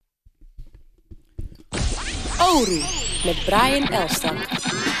Oru met Brian Elstak.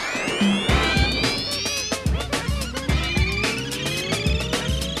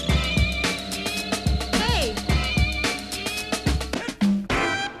 Hey!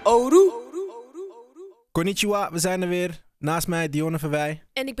 Oru. Konnichiwa, we zijn er weer. Naast mij Dionne Verwij.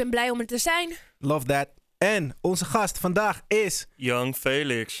 En ik ben blij om er te zijn. Love that. En onze gast vandaag is... Young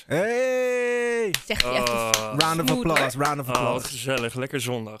Felix. Hey! Zeg je echt Round of smooth, applause, round of Wat applause. gezellig. Lekker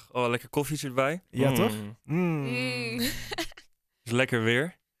zondag. Oh, lekker koffietje erbij. Ja, toch? Is lekker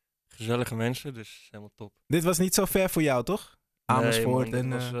weer. Gezellige mensen, dus helemaal top. Dit was niet zo ver voor jou, toch? Amersfoort nee,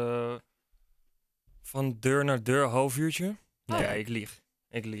 man, en... dit was van deur naar deur, half uurtje. Nee, Oh. ik lieg.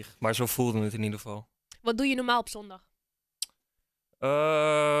 Ik lieg. Maar zo voelde het in ieder geval. Wat doe je normaal op zondag?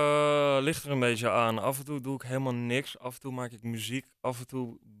 Ligt er een beetje aan. Af en toe doe ik helemaal niks. Af en toe maak ik muziek. Af en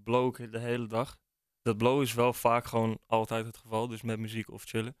toe blow ik de hele dag. Dat blow is wel vaak gewoon altijd het geval. Dus met muziek of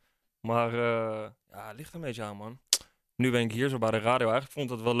chillen. Maar ja, ligt er een beetje aan, man. Nu ben ik hier zo bij de radio. Eigenlijk vond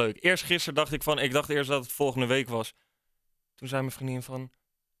ik dat wel leuk. Eerst gisteren dacht ik van... Ik dacht eerst dat het volgende week was. Toen zei mijn vriendin van...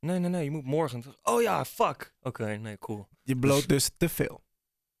 Nee, je moet morgen. Oh ja, fuck. Oké, nee, cool. Je bloot dus te veel.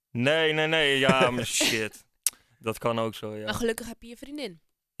 Nee. Ja, maar shit. Dat kan ook zo, ja. Maar gelukkig heb je je vriendin.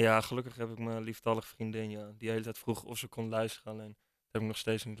 Ja, gelukkig heb ik mijn lieftallige vriendin, ja. Die de hele tijd vroeg of ze kon luisteren. Alleen, dat heb ik nog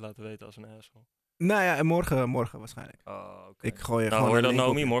steeds niet laten weten als een asshole. Nou ja, en morgen waarschijnlijk. Oh, oké. Ik gooi je Nou, gewoon hoor je een dat, link op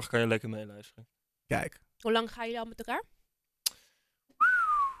Naomi? je- Morgen kan je lekker meeluisteren. Kijk. Hoe lang gaan jullie al met elkaar?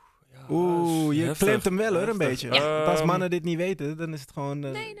 Ja, Oeh, is je heftig, klemt hem wel hoor, een heftig. beetje. Ja. Want als mannen dit niet weten, dan is het gewoon...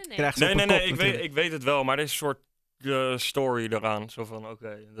 Nee. Krijg ze op Nee, hun kop ik natuurlijk. weet het wel. Maar er is een soort story eraan. Zo van,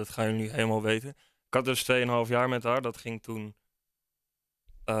 oké, dat gaan jullie nu helemaal weten. Ik had dus 2,5 jaar met haar. Dat ging toen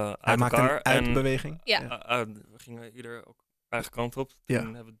Hij uit maakt elkaar. een uitbeweging. Ja. We gingen ieder ook eigen kant op. Ja.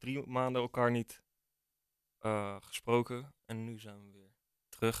 Toen hebben we 3 maanden elkaar niet gesproken. En nu zijn we weer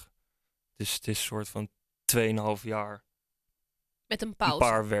terug. Dus het is een soort van 2,5 jaar. Met een Een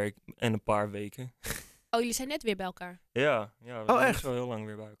pauze. een paar weken. Oh, jullie zijn net weer bij elkaar. Ja, we Oh, zijn niet echt? zo heel lang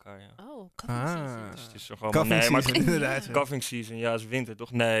weer bij elkaar, ja. Oh, coffee season. Ah. Dus het is toch allemaal... Cuffing Nee, maar season, het- inderdaad. ja. Cuffing season, ja, is winter,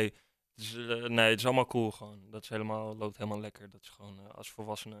 toch? Nee. Het is allemaal cool gewoon. Dat is loopt helemaal lekker. Dat is gewoon, als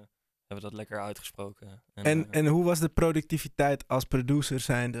volwassenen hebben we dat lekker uitgesproken. En hoe was de productiviteit als producer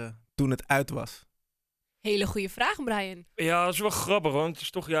zijnde toen het uit was? Hele goede vraag, Brian. Ja, dat is wel grappig, want het is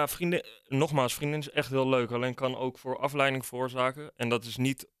toch, ja, vriendin is echt heel leuk. Alleen kan ook voor afleiding veroorzaken. En dat is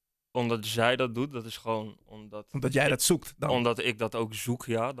niet omdat zij dat doet, dat is gewoon Omdat jij dat zoekt dan. omdat ik dat ook zoek,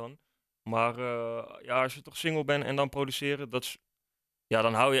 ja, dan. Maar ja, als je toch single bent en dan produceren, ja,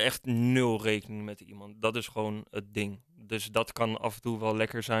 dan hou je echt 0 rekening met iemand. Dat is gewoon het ding. Dus dat kan af en toe wel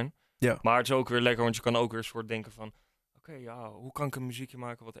lekker zijn. Ja. Maar het is ook weer lekker, want je kan ook weer een soort denken van... Oké, ja, hoe kan ik een muziekje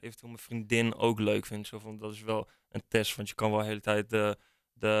maken wat eventueel mijn vriendin ook leuk vindt? Zo van, dat is wel een test, want je kan wel de hele tijd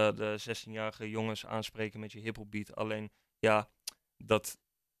de 16-jarige jongens aanspreken met je hiphopbeat. Alleen, ja, dat...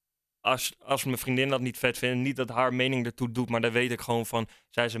 Als mijn vriendin dat niet vet vindt, niet dat haar mening ertoe doet, maar dan weet ik gewoon van,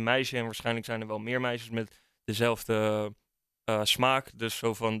 zij is een meisje en waarschijnlijk zijn er wel meer meisjes met dezelfde smaak. Dus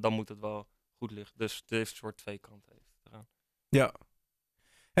zo van, dan moet het wel goed liggen. Dus het heeft een soort 2 kanten eraan. Ja.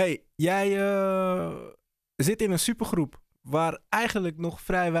 Hey, jij zit in een supergroep waar eigenlijk nog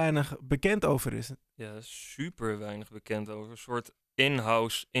vrij weinig bekend over is. Ja, super weinig bekend over. Een soort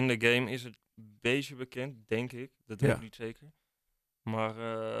in-house in de game is het een beetje bekend, denk ik. Dat weet Ja. ik niet zeker. Maar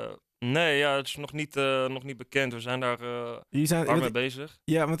nee, ja, het is nog niet bekend. We zijn daar Jullie zijn, hard want, mee bezig.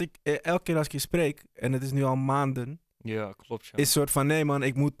 ja, want ik, elke keer als ik je spreek, en het is nu al maanden, Ja, klopt. Ja. is een soort van, nee man,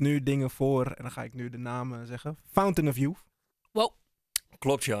 ik moet nu dingen voor, en dan ga ik nu de namen zeggen. Fountain of Youth.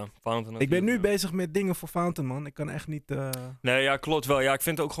 Klopt, ja. Fountain of Ik ben Youth, nu ja. bezig met dingen voor Fountain, man. Ik kan echt niet... Nee, ja, klopt wel. Ja, ik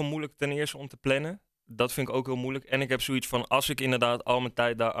vind het ook gewoon moeilijk ten eerste om te plannen. Dat vind ik ook heel moeilijk. En ik heb zoiets van, als ik inderdaad al mijn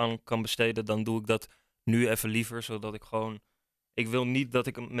tijd daaraan kan besteden, dan doe ik dat nu even liever, zodat ik gewoon... Ik wil niet dat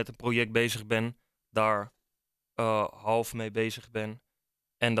ik met een project bezig ben, daar half mee bezig ben,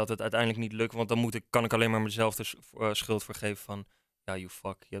 en dat het uiteindelijk niet lukt, want dan kan ik alleen maar mezelf de schuld vergeven van, ja, you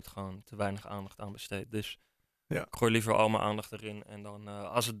fuck, je hebt gewoon te weinig aandacht aan besteed. Dus Ja. ik gooi liever al mijn aandacht erin. En dan,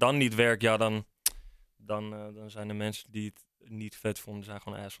 als het dan niet werkt, ja, dan zijn de mensen die het niet vet vonden, zijn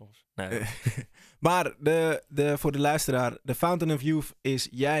gewoon assholes. Nee. Maar voor de luisteraar, de Fountain of Youth is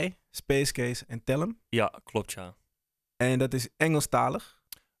jij, Space Case en Tellem. Ja, klopt, ja. En dat is Engelstalig.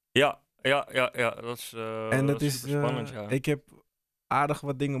 Ja, dat is, En dat is super spannend, ja. Ik heb aardig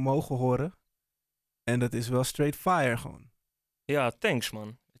wat dingen mogen horen. En dat is wel straight fire gewoon. Ja, thanks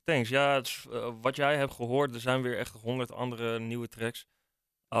man. Thanks. Ja, het is, wat jij hebt gehoord, er zijn weer echt 100 andere nieuwe tracks.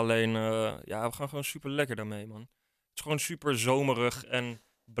 Alleen, ja, we gaan gewoon super lekker daarmee, man. Het is gewoon super zomerig en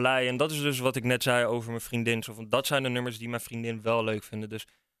blij. En dat is dus wat ik net zei over mijn vriendin. Zo van, dat zijn de nummers die mijn vriendin wel leuk vinden. Dus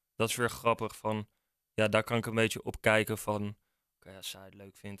dat is weer grappig van, ja, daar kan ik een beetje op kijken van, oké, als zij het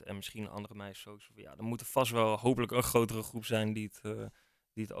leuk vindt en misschien andere meisjes ook. Zo van, ja, dan moet er vast wel hopelijk een grotere groep zijn die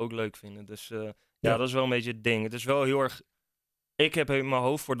het ook leuk vinden. Dus Ja. ja, dat is wel een beetje het ding. Het is wel heel erg, ik heb in mijn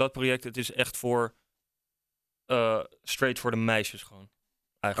hoofd voor dat project, het is echt voor, straight voor de meisjes gewoon, Oké.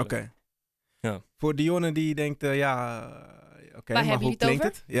 eigenlijk. Ja. Voor Dionne die denkt, oké, Waar maar hebben hoe jullie het klinkt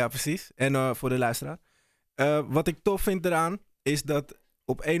over? het? Ja, precies. En voor de luisteraar. Wat ik tof vind eraan, is dat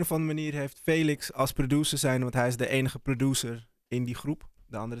op een of andere manier heeft Felix als producer zijn, want hij is de enige producer in die groep.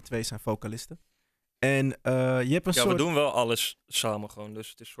 De andere 2 zijn vocalisten. En je hebt een Ja, soort... we doen wel alles samen gewoon. Dus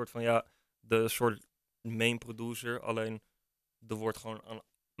het is een soort van, ja, de soort main producer. Alleen, er wordt gewoon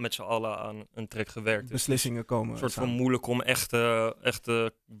met z'n allen aan een track gewerkt. Dus beslissingen komen het is een soort van samen. moeilijk om echt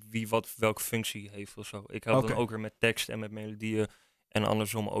wie wat welke functie heeft of zo. Ik help Oké. dan ook weer met tekst en met melodieën en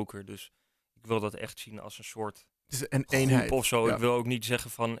andersom ook weer. Dus ik wil dat echt zien als een soort Het is een groep eenheid. of zo. Ja. Ik wil ook niet zeggen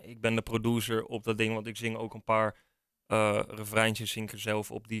van, ik ben de producer op dat ding, want ik zing ook een paar refreintjes zing ik er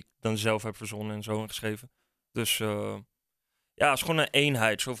zelf op die ik dan zelf heb verzonnen en zo en geschreven. Dus ja, het is gewoon een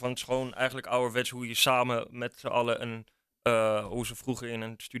eenheid. Zo van, het is gewoon eigenlijk ouderwets hoe je samen met z'n allen hoe ze vroeger in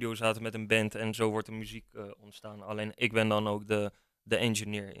een studio zaten met een band en zo wordt de muziek ontstaan. Alleen ik ben dan ook de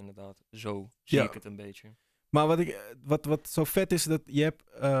engineer inderdaad. Zo zie Ja. ik het een beetje. Maar wat zo vet is, dat je hebt...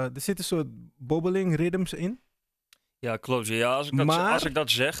 er zit een soort bobbeling rhythms in. Ja, klopt. Ja, Maar- als ik dat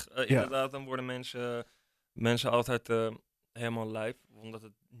zeg, inderdaad, dan worden mensen altijd helemaal lijp. Omdat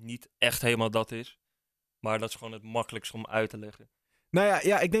het niet echt helemaal dat is. Maar dat is gewoon het makkelijkst om uit te leggen. Nou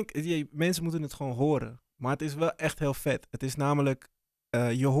ja, ik denk, mensen moeten het gewoon horen. Maar het is wel echt heel vet. Het is namelijk,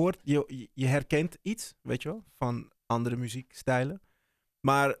 je herkent iets, weet je wel, van andere muziekstijlen.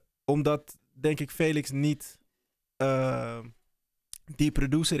 Maar omdat, denk ik, Felix niet die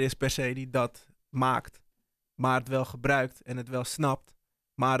producer is per se die dat maakt, maar het wel gebruikt en het wel snapt.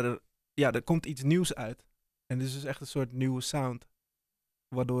 Maar er komt iets nieuws uit. En het is dus echt een soort nieuwe sound.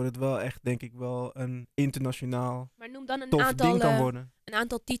 Waardoor het wel echt, denk ik, wel een internationaal Maar noem dan een tof aantal, ding kan worden. een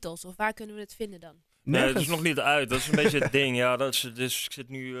aantal titels. Of waar kunnen we het vinden dan? Nee, het Nergens. is nog niet uit. Dat is een beetje het ding. Ja, dus ik zit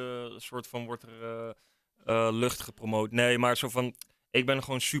nu een soort van, wordt er lucht gepromoot. Nee, maar zo van, ik ben er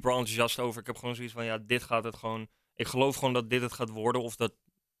gewoon super enthousiast over. Ik heb gewoon zoiets van, ja, dit gaat het gewoon. Ik geloof gewoon dat dit het gaat worden. Of dat,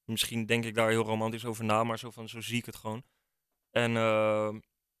 misschien denk ik daar heel romantisch over na, maar zo van, zo zie ik het gewoon. En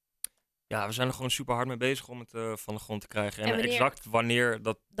ja, we zijn er gewoon super hard mee bezig om het van de grond te krijgen. En, En wanneer- exact wanneer,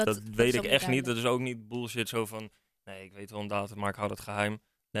 dat Dat weet is ik ook echt niet. duidelijk. Dat is ook niet bullshit zo van, nee, ik weet wel een datum, maar ik hou het geheim.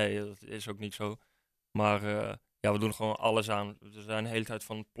 Nee, dat is ook niet zo. Maar ja, we doen er gewoon alles aan. We zijn de hele tijd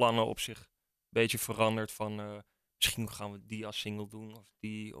van plannen op zich een beetje veranderd. Van misschien gaan we die als single doen of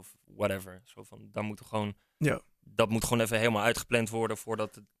die of whatever. Zo van, daar moeten we gewoon, Ja. dat moet gewoon even helemaal uitgepland worden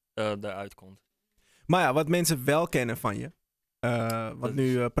voordat het eruit komt. Maar ja, wat mensen wel kennen van je. Want Dat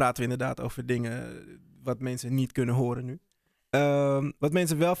nu praten we inderdaad over dingen wat mensen niet kunnen horen nu. Wat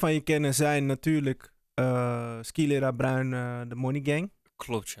mensen wel van je kennen zijn natuurlijk Skilera Bruin, de Money Gang.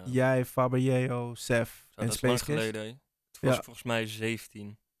 Klopt, ja. Jij, Fabergeo, Sef Zo, en dat is lang Space Kiss. geleden. Hè. Toen was Ja. ik volgens mij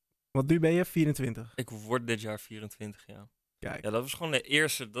 17. Want nu ben je 24. Ik word dit jaar 24, ja. Kijk. Ja, dat was gewoon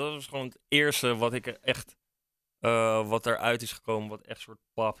het eerste wat ik echt, wat eruit is gekomen, wat echt soort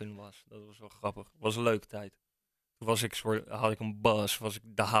pop in was. Dat was wel grappig. Was een leuke tijd. Toen had ik een buzz, was ik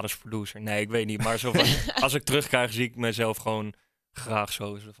de hardest producer. Nee, ik weet niet, maar zo van, als ik terugkrijg, zie ik mezelf gewoon graag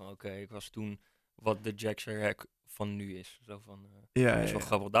zo van, oké, ik was toen wat de Jack Chirac van nu is. Zo van, Ja, dat is wel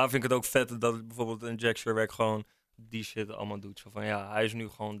grappig. Daar vind ik het ook vet dat het bijvoorbeeld een Jack Chirac gewoon die shit allemaal doet. Zo van, ja, hij is nu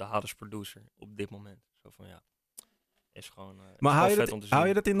gewoon de hardest producer op dit moment. Zo van, ja, is gewoon is Maar wel hou je, vet om te zien. hou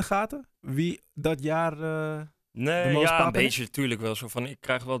je dat in de gaten? Wie dat jaar... de Nee, most ja, een popular? beetje natuurlijk wel. Zo van, ik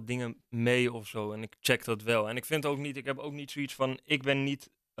krijg wel dingen mee of zo en ik check dat wel. En ik vind ook niet, ik heb ook niet zoiets van,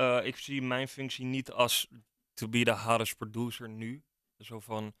 ik zie mijn functie niet als to be the hardest producer nu. Zo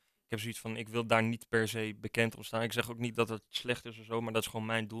van, ik heb zoiets van, ik wil daar niet per se bekend om staan. Ik zeg ook niet dat het slecht is of zo, maar dat is gewoon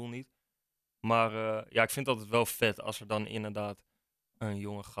mijn doel niet. Maar ja, ik vind het altijd wel vet als er dan inderdaad een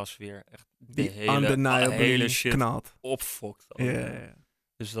jonge gast weer echt de die hele undeniably shit knalt. opfokt. ook, Ja, ja, ja.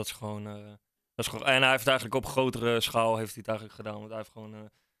 Dus dat is gewoon, en hij heeft het eigenlijk op grotere schaal heeft hij het eigenlijk gedaan. Want hij heeft gewoon een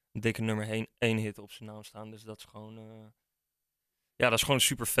dikke nummer 1 hit op zijn naam staan. Dus dat is gewoon, ja, dat is gewoon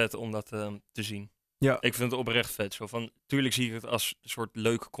super vet om dat te zien. Ja. Ik vind het oprecht vet. Zo van, tuurlijk zie ik het als een soort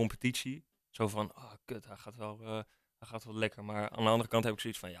leuke competitie. Zo van, kut, hij gaat wel lekker. Maar aan de andere kant heb ik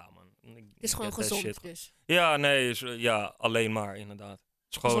zoiets van, ja man. Het is gewoon gezond dus. Ja, nee, ja, alleen maar inderdaad. Het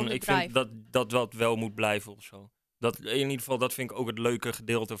is gewoon, Gezonde ik vind drive. dat wel moet blijven of zo. Dat, in ieder geval, dat vind ik ook het leuke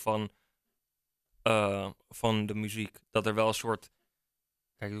gedeelte van de muziek. Dat er wel een soort,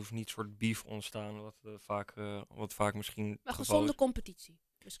 kijk, er hoeft niet een soort beef ontstaan, wat vaak misschien Maar het geval gezonde is. competitie.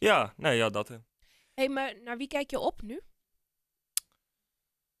 Misschien. Ja, nee, ja, dat. Hé, maar naar wie kijk je op nu?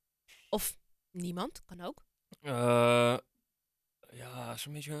 Of niemand, kan ook. Ja,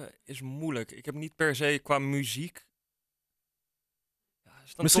 zo'n beetje is moeilijk. Ik heb niet per se qua muziek. Ja,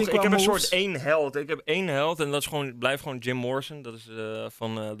 is dan Misschien toch, ik qua heb een moves? soort één held. Ik heb één held en dat is gewoon, blijft gewoon Jim Morrison. Dat is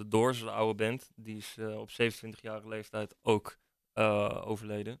van The Doors, de oude band. Die is op 27-jarige leeftijd ook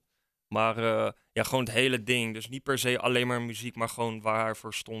overleden. Maar ja, gewoon het hele ding. Dus niet per se alleen maar muziek, maar gewoon waar hij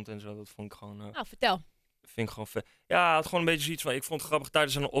voor stond en zo. Dat vond ik gewoon... Nou, vertel. vind ik gewoon vet. Ja, hij had gewoon een beetje zoiets van... Ik vond het grappig,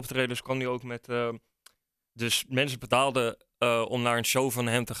 tijdens zijn optredens kwam hij ook met... dus mensen betaalden om naar een show van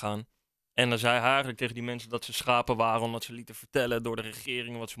hem te gaan. En dan zei hij eigenlijk tegen die mensen dat ze schapen waren... omdat ze lieten vertellen door de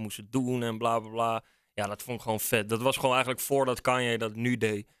regering wat ze moesten doen en bla bla bla. Ja, dat vond ik gewoon vet. Dat was gewoon eigenlijk voordat Kanye dat nu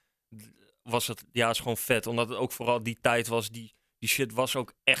deed. Was het, ja, is gewoon vet. Omdat het ook vooral die tijd was... Die shit was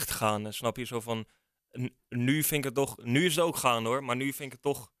ook echt gaande. Snap je? Zo van... Nu vind ik het toch... Nu is het ook gaande hoor. Maar nu vind ik het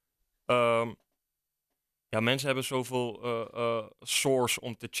toch... ja, mensen hebben zoveel source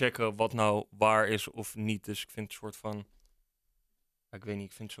om te checken wat nou waar is of niet. Dus ik vind het een soort van... Ja, ik weet niet,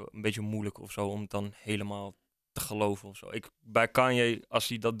 ik vind het zo een beetje moeilijk of zo om het dan helemaal te geloven of zo. Bij Kanye, als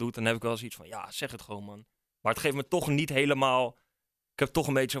hij dat doet, dan heb ik wel zoiets van... Ja, zeg het gewoon, man. Maar het geeft me toch niet helemaal... Ik heb toch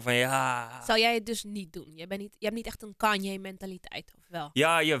een beetje zo van, ja... Zou jij het dus niet doen? Je hebt niet echt een Kanye-mentaliteit, of wel?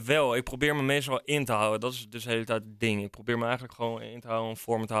 Ja, jawel. Ik probeer me meestal in te houden. Dat is dus de hele tijd het ding. Ik probeer me eigenlijk gewoon in te houden, om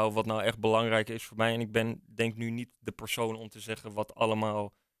voor me te houden wat nou echt belangrijk is voor mij. En ik denk nu niet de persoon om te zeggen wat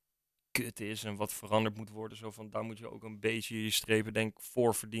allemaal kut is en wat veranderd moet worden. Zo van, daar moet je ook een beetje je strepen, denk ik,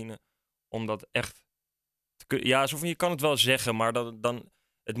 voor verdienen. Om dat echt te kunnen. Ja, zo van, je kan het wel zeggen, maar dan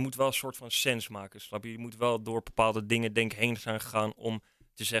het moet wel een soort van sens maken, snap je? Je moet wel door bepaalde dingen, denk ik, heen zijn gegaan om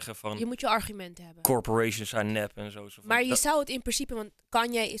te zeggen van... Je moet je argumenten hebben. Corporations zijn nep en zo. Maar je zou het in principe, want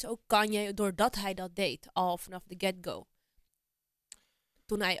Kanye is ook Kanye doordat hij dat deed, al vanaf de get-go.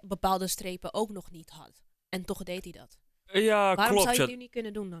 Toen hij bepaalde strepen ook nog niet had. En toch deed hij dat. Ja, Waarom klopt. zou je Ja, het nu niet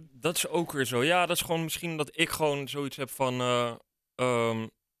kunnen doen dan? dat is ook weer zo. Ja, dat is gewoon misschien dat ik gewoon zoiets heb van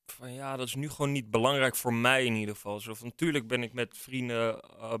ja, dat is nu gewoon niet belangrijk voor mij in ieder geval. Zo van, natuurlijk ben ik met vrienden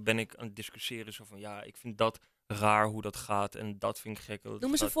ben ik aan het discussiëren. Zo van, ja, ik vind dat raar hoe dat gaat en dat vind ik gek. Noem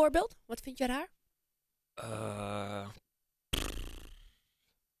eens een voorbeeld. Wat vind je raar?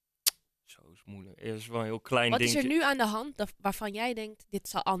 Zo is moeilijk. Het is wel een heel klein Wat dingetje. is er nu aan de hand waarvan jij denkt, dit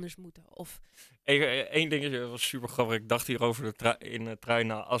zou anders moeten? Of Eén dingetje was super grappig. Ik dacht hierover in de trein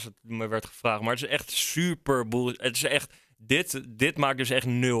na als het me werd gevraagd. Maar het is echt super bullshit. Het is echt, dit maakt dus echt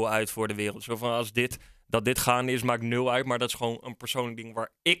nul uit voor de wereld. Zo van als dit gaande is, maakt nul uit. Maar dat is gewoon een persoonlijk ding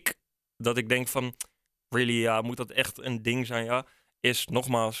waar dat ik denk van, really, ja, moet dat echt een ding zijn? Ja, is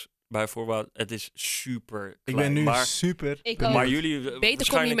nogmaals, bijvoorbeeld, het is super klein. Ik ben nu maar, super... Ik benieuwd. maar jullie beter kom je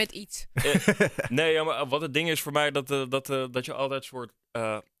waarschijnlijk- met iets. Nee, ja, maar wat het ding is voor mij, dat je altijd soort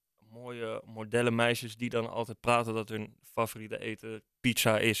mooie modellenmeisjes die dan altijd praten dat hun favoriete eten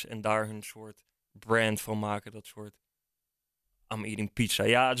pizza is en daar hun soort brand van maken, dat soort I'm eating pizza.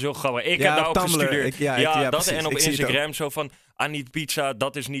 Ja, het is heel grappig. Ik heb daar ook Tumblr. gestudeerd. Ja, dat precies. en op Ik zie het Instagram zo van I need pizza,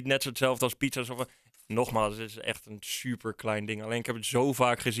 dat is niet net zo hetzelfde als pizza. Zo van, nogmaals, het is echt een super klein ding. Alleen ik heb het zo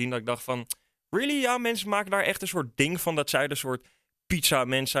vaak gezien dat ik dacht van, really? Ja, mensen maken daar echt een soort ding van dat zij de soort pizza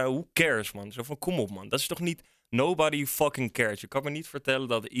mensen zijn. Who cares, man? Zo van, kom op, man. Dat is toch niet... Nobody fucking cares. Je kan me niet vertellen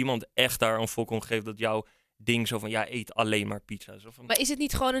dat iemand echt daar een fok om geeft dat jouw ding zo van, ja, eet alleen maar pizza. Zo van, Maar is het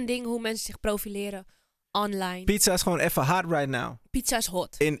niet gewoon een ding hoe mensen zich profileren online? Pizza is gewoon even hard right now. Pizza is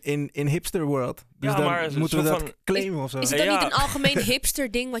hot. In hipster world. Dus Ja, dan maar moeten we zo dat van- claimen of zo. Is het dan Ja. niet een algemeen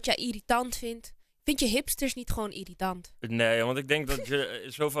hipster ding wat jij irritant vindt? Vind je hipsters niet gewoon irritant? nee, want ik denk dat je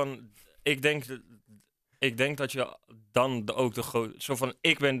zo van... Ik denk dat je dan ook de grote... Zo van,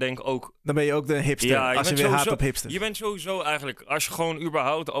 ik ben denk ook... Dan ben je ook de hipster. Ja, als je weer haat op hipsters. Je bent sowieso eigenlijk... Als je gewoon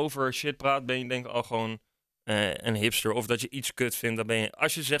überhaupt over shit praat, ben je denk ik al gewoon een hipster. Of dat je iets kut vindt, dan ben je...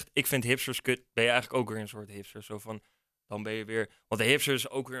 Als je zegt, ik vind hipsters kut, ben je eigenlijk ook weer een soort hipster. Zo van, dan ben je weer... Want de hipsters is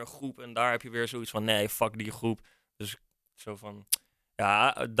ook weer een groep en daar heb je weer zoiets van, nee, fuck die groep. Dus zo van...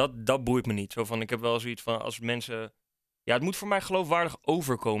 Ja, dat boeit me niet. Zo van, ik heb wel zoiets van, als mensen... Ja, het moet voor mij geloofwaardig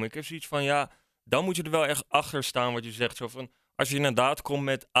overkomen. Ik heb zoiets van, ja, dan moet je er wel echt achter staan wat je zegt. Zo van, als je inderdaad komt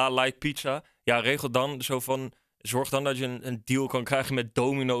met I like pizza, ja, regel dan zo van, zorg dan dat je een deal kan krijgen met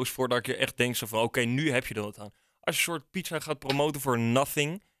Domino's voordat je echt denkt zo van, oké, nu heb je er wat aan. Als je een soort pizza gaat promoten voor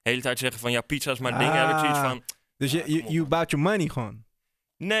nothing, de hele tijd zeggen van, ja, pizza is mijn ding, heb ik zoiets van... Dus ja, kom op, you man. about your money gewoon.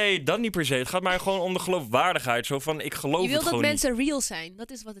 Nee, dat niet per se. Het gaat mij gewoon om de geloofwaardigheid. Zo van, ik geloof Je wil het dat gewoon mensen real zijn.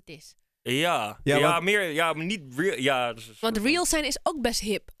 Dat is wat het is. niet. Ja, Ja, ja, want- meer, ja, maar niet real. Ja, dus een Want soort van- real zijn is ook best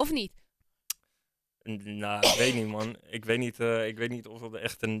hip, of niet? Nou, ik weet niet, man. Ik weet niet of dat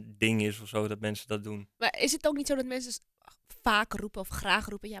echt een ding is of zo, dat mensen dat doen. Maar is het ook niet zo dat mensen vaak roepen of graag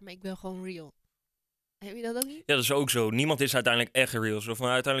roepen, ja, maar ik ben gewoon real? Heb je dat ook niet? Ja, dat is ook zo. Niemand is uiteindelijk echt real. Zo van,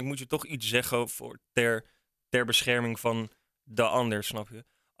 uiteindelijk moet je toch iets zeggen ter bescherming van de ander, snap je?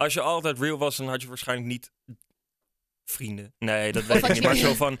 Als je altijd real was, dan had je waarschijnlijk niet vrienden. Nee, dat weet ik had niet. je- Maar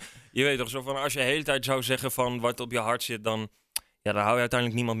zo van, je weet toch, zo van, als je de hele tijd zou zeggen van wat op je hart zit, dan hou je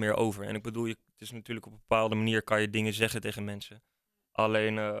uiteindelijk niemand meer over. En ik bedoel, het is natuurlijk op een bepaalde manier kan je dingen zeggen tegen mensen.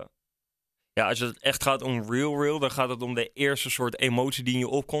 Alleen, als het echt gaat om real, dan gaat het om de eerste soort emotie die in je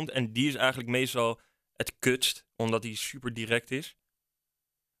opkomt. En die is eigenlijk meestal het kutst, omdat die super direct is.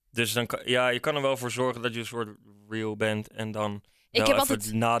 Dus dan je kan er wel voor zorgen dat je een soort real bent en dan Ik wel heb even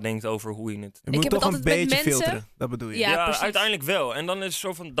altijd... nadenkt over hoe je het... Je moet heb het toch een altijd met beetje mensen- filteren, dat bedoel je. Ja, Ja, precies. uiteindelijk wel. En dan is het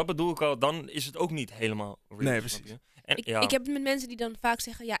zo van, dat bedoel ik al, dan is het ook niet helemaal real. Nee, snap precies. je? En, Ik heb het met mensen die dan vaak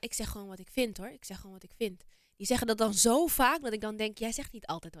zeggen... Ja, ik zeg gewoon wat ik vind, hoor. Ik zeg gewoon wat ik vind. Die zeggen dat dan zo vaak dat ik dan denk... Jij zegt niet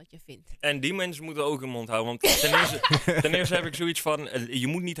altijd wat je vindt. En die mensen moeten ook hun mond houden. Want ten eerste heb ik zoiets van... Je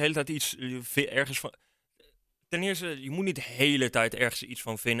moet niet de hele tijd iets ergens van... Ten eerste, je moet niet de hele tijd ergens iets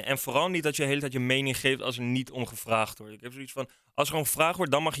van vinden. En vooral niet dat je de hele tijd je mening geeft als er niet om gevraagd wordt. Ik heb zoiets van... Als er gewoon gevraagd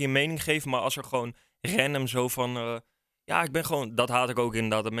wordt, dan mag je je mening geven. Maar als er gewoon random zo van... ik ben gewoon... Dat haat ik ook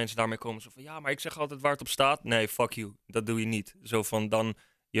inderdaad. Dat mensen daarmee komen. Zo van, ja, maar ik zeg altijd waar het op staat. Nee, fuck you. Dat doe je niet. Zo van, dan...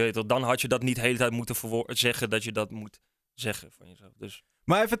 Je weet toch, dan had je dat niet de hele tijd moeten zeggen dat je dat moet zeggen van jezelf. Dus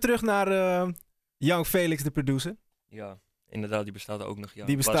Maar even terug naar Young Felix, de producer. ja, inderdaad, die bestaat ook nog. Ja.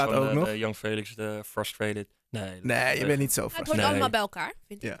 Die In plaats bestaat van ook de, nog? De Young Felix, de Frustrated. Nee, Nee, je bent niet zo Maar het vast. hoort Nee. allemaal bij elkaar,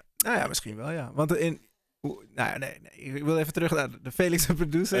 vind ik. Ja. Nou ja, misschien wel, ja. Want nee. Ik wil even terug naar de Felix, de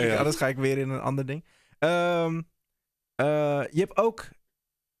producer. Ja. Anders ga ik weer in een ander ding. Je hebt ook...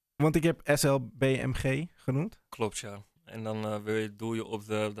 Want ik heb SLBMG genoemd. Klopt, ja. En dan doe je op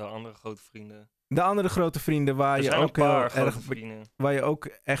de andere grote vrienden. De andere grote vrienden waar Er je zijn ook een heel paar erg... grote vrienden. Waar je ook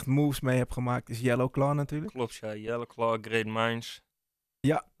echt moves mee hebt gemaakt is Yellowclaw natuurlijk. Klopt, ja. Yellow Claw, Great Minds.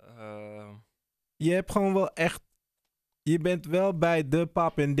 Ja. Je hebt gewoon wel echt... Je bent wel bij de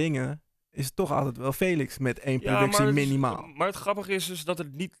pap en dingen... Is het toch altijd wel Felix met één productie minimaal. Maar het grappige is dus dat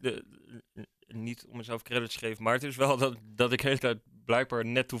het niet om mezelf credits geef, maar het is wel dat ik de hele tijd blijkbaar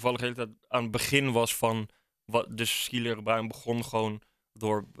net toevallig de hele tijd aan het begin was van wat. Dus Skieler Bruin begon gewoon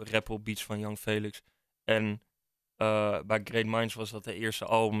door rap op beats van Young Felix. En bij Great Minds was dat de eerste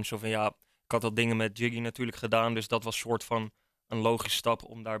album. Zo van ik had al dingen met Jiggy natuurlijk gedaan, dus dat was soort van een logische stap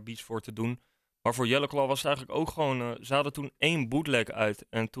om daar beats voor te doen. Maar voor Yellow Claw was het eigenlijk ook gewoon. Ze hadden toen 1 bootleg uit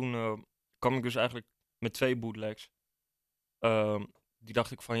en toen kwam ik dus eigenlijk met 2 bootlegs. Die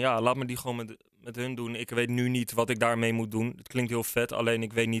dacht ik van laat me die gewoon met hun doen. Ik weet nu niet wat ik daarmee moet doen. Het klinkt heel vet, alleen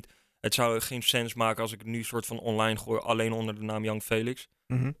ik weet niet. Het zou geen sens maken als ik het nu soort van online gooi, alleen onder de naam Young Felix.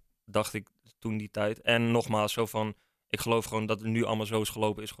 Mhm. Dacht ik toen die tijd. En nogmaals, zo van, ik geloof gewoon dat het nu allemaal zo is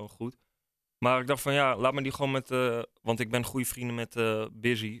gelopen, is gewoon goed. Maar ik dacht van laat me die gewoon met, want ik ben goede vrienden met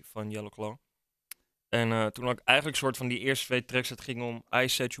Busy van Yellow Claw. En toen had ik eigenlijk soort van die eerste 2 tracks, het ging om I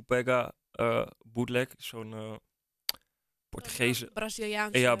Said You Pega bootleg, zo'n Portugese...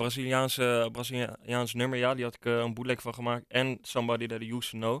 Braziliaanse. Ja, Braziliaans nummer, ja. Die had ik een bootleg van gemaakt. En Somebody That I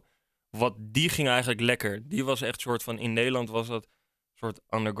Used To Know. Die ging eigenlijk lekker. Die was echt soort van... In Nederland was dat soort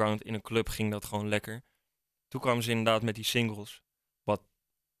underground. In een club ging dat gewoon lekker. Toen kwamen ze inderdaad met die singles. Wat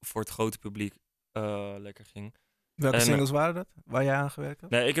voor het grote publiek lekker ging. Welke En, singles waren dat? Waar jij aan gewerkt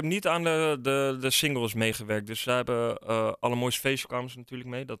hebt? Nee, ik heb niet aan de singles meegewerkt. Dus zij hebben Allermooiste Feestje kwamen ze natuurlijk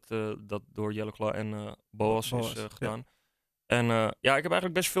mee. Dat door Yellow Claw en Boas is ja. gedaan. En ik heb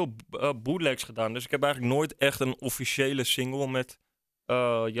eigenlijk best veel bootlegs gedaan. Dus ik heb eigenlijk nooit echt een officiële single met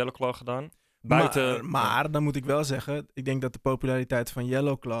Yellow Claw gedaan. Maar dan moet ik wel zeggen, ik denk dat de populariteit van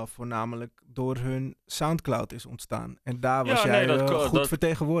Yellowclaw voornamelijk door hun Soundcloud is ontstaan. En daar was jij goed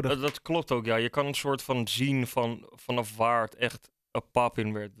vertegenwoordigd. Dat klopt ook, ja. Je kan een soort van zien vanaf waar het echt een pap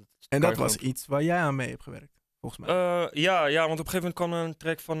in werd. En dat was iets waar jij aan mee hebt gewerkt, volgens mij. Ja, want op een gegeven moment kwam er een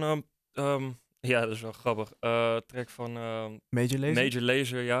track van... ja, dat is wel grappig. Track van... Major Lazer? Major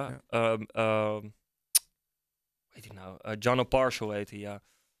Lazer, ja. Hoe heet hij nou? John O'Parshall heet hij, ja.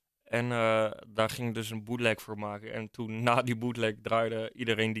 En daar ging ik dus een bootleg voor maken. En toen na die bootleg draaide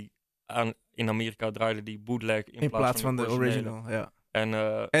iedereen die in Amerika draaide die bootleg in plaats van de original. Ja.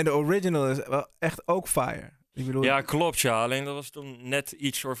 En de original is wel echt ook fire. Ik bedoel, ja, klopt, ja. Alleen dat was toen net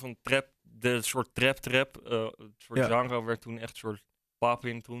iets soort van trap. De soort trap. Het soort genre werd toen echt soort pop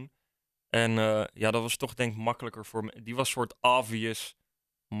in toen. En dat was toch denk ik makkelijker voor me. Die was soort obvious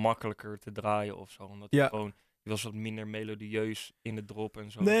makkelijker te draaien of zo. Omdat die was wat minder melodieus in de drop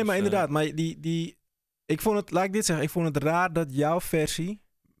en zo. Nee, dus, maar inderdaad. Maar ik vond het, laat ik dit zeggen, ik vond het raar dat jouw versie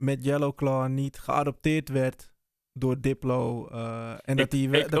met Yellowclaw niet geadopteerd werd door Diplo. En dat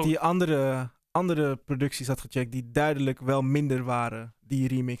die andere andere producties had gecheckt die duidelijk wel minder waren, die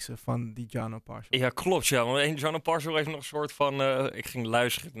remixen van die Jano Partial. Ja, klopt, ja. Want een John Parcel heeft nog een soort van... ik ging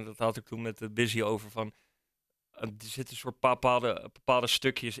luisteren, en dat had ik toen met Busy over van... er zitten een soort bepaalde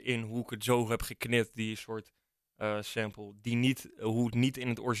stukjes in hoe ik het zo heb geknipt, die soort sample, die niet, hoe het niet in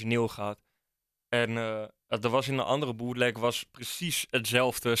het origineel gaat. En er was in een andere bootleg, was precies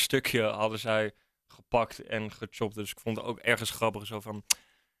hetzelfde stukje, hadden zij gepakt en gechopt. Dus ik vond het ook ergens grappig, zo van...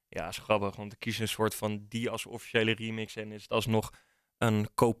 Ja, is grappig, want ik kies een soort van die als officiële remix en is het alsnog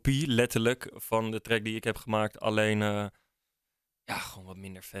een kopie, letterlijk, van de track die ik heb gemaakt. Alleen, ja, gewoon wat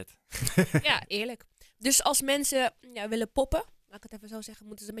minder vet. Ja, eerlijk. Dus als mensen willen poppen, laat ik het even zo zeggen,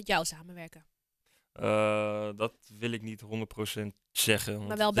 moeten ze met jou samenwerken. Dat wil ik niet 100% zeggen. Want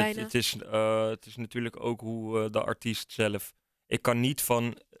Maar wel bijna. Het is natuurlijk ook hoe de artiest zelf... Ik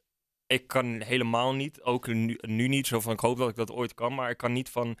kan helemaal niet, ook nu niet, zo van ik hoop dat ik dat ooit kan, maar ik kan niet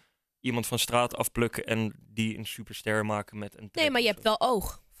van iemand van straat afplukken en die een superster maken met een track Nee, maar je of hebt zo. wel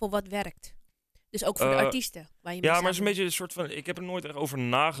oog voor wat werkt. Dus ook voor de artiesten waar je mee Ja, maar het is een samen- beetje een soort van... Ik heb er nooit echt over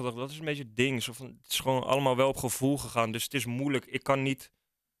nagedacht. Dat is een beetje het ding. Zo van, het is gewoon allemaal wel op gevoel gegaan. Dus het is moeilijk. Ik kan niet...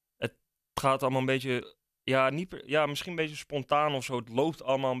 Het gaat allemaal een beetje... Ja, misschien een beetje spontaan of zo. Het loopt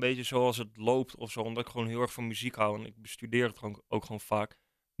allemaal een beetje zoals het loopt of zo. Omdat ik gewoon heel erg van muziek hou. En ik bestudeer het ook gewoon vaak.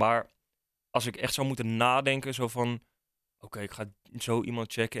 Maar als ik echt zou moeten nadenken, zo van... Oké, ik ga zo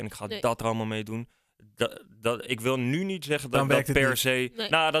iemand checken en ik ga Nee. dat er allemaal mee doen. Ik wil nu niet zeggen Dan dat dat werkt het per niet. se... Nee.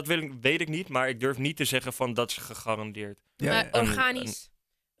 Nou, dat weet ik niet, maar ik durf niet te zeggen van dat is gegarandeerd. Ja, maar ja. organisch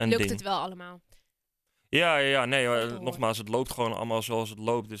Een lukt ding. het wel allemaal. Ja, nee, Te horen. nogmaals, het loopt gewoon allemaal zoals het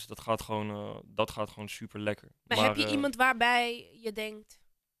loopt. Dus dat gaat gewoon super lekker. Maar heb je iemand waarbij je denkt,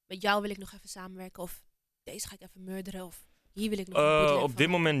 met jou wil ik nog even samenwerken, of deze ga ik even murderen, of hier wil ik nog een bootleg op van dit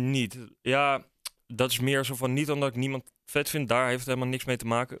maken? moment niet. Ja, dat is meer zo van niet omdat ik niemand vet vind. Daar heeft het helemaal niks mee te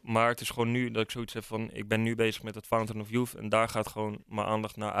maken. Maar het is gewoon nu dat ik zoiets heb van... Ik ben nu bezig met het Fountain of Youth. En daar gaat gewoon mijn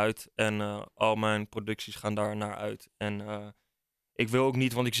aandacht naar uit. En al mijn producties gaan daar naar uit. En ik wil ook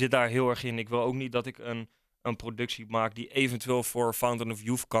niet, want ik zit daar heel erg in. Ik wil ook niet dat ik een productie maak die eventueel voor Fountain of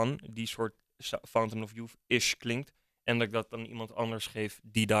Youth kan. Die soort Fountain of Youth-ish klinkt. En dat ik dat dan iemand anders geef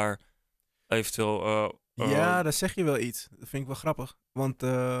die daar eventueel... Ja, daar zeg je wel iets. Dat vind ik wel grappig. Want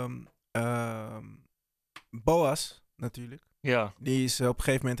Boas, natuurlijk, ja, die is op een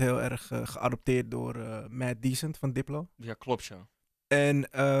gegeven moment heel erg geadopteerd door Mad Decent van Diplo. ja, klopt, ja. En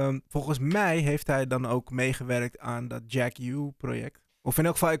volgens mij heeft hij dan ook meegewerkt aan dat Jack U project. Of in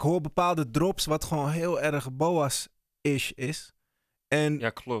elk geval, ik hoor bepaalde drops wat gewoon heel erg Boas-ish is. En Ja,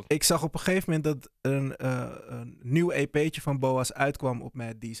 klopt. ik zag op een gegeven moment dat een nieuw EP'tje van Boas uitkwam op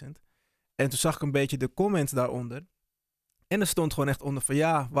Mad Decent. En toen zag ik een beetje de comments daaronder. En er stond gewoon echt onder van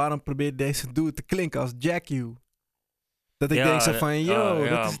ja, waarom probeert deze dude te klinken als Jack U? Dat ik Ja, denk zo van, yo,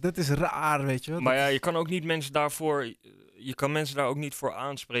 ja. dat is raar, weet je wel. Maar Dat ja, is- je kan ook niet mensen daarvoor... Je kan mensen daar ook niet voor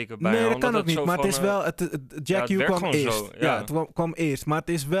aanspreken. Bij, Nee, dat omdat kan ook het niet. zo Maar het van, is wel... Jack het U werkt kwam gewoon eerst. zo, Ja, ja. het kwam eerst. Maar het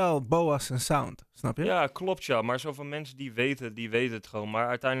is wel Boas en sound. Snap je? Ja, klopt, ja. Maar zoveel mensen die weten het gewoon. Maar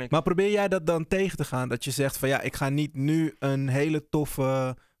uiteindelijk... Maar probeer jij dat dan tegen te gaan? Dat je zegt van ja, ik ga niet nu een hele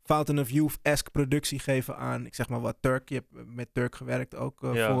toffe Fountain of Youth-esque productie geven aan, ik zeg maar wat, Turk. Je hebt met Turk gewerkt ook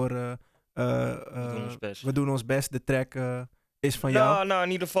Ja. voor... we doen ons best. We doen ons best. De track is van jou. Nou,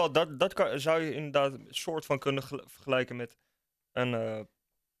 in ieder geval, zou je inderdaad een soort van kunnen vergelijken met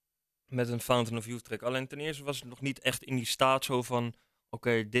een Fountain of Youth track. Alleen ten eerste was het nog niet echt in die staat zo van,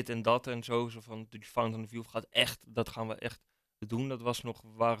 oké, dit en dat en zo. Zo van, die Fountain of Youth gaat echt, dat gaan we echt doen. Dat was nog,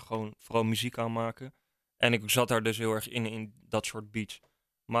 we waren gewoon vooral muziek aan maken. En ik zat daar dus heel erg in dat soort beats.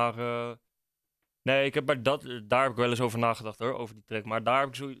 Maar, nee, daar heb ik wel eens over nagedacht hoor, over die track. Maar daar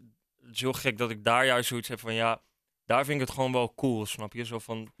heb ik het is heel gek dat ik daar juist zoiets heb van, ja, daar vind ik het gewoon wel cool, snap je? Zo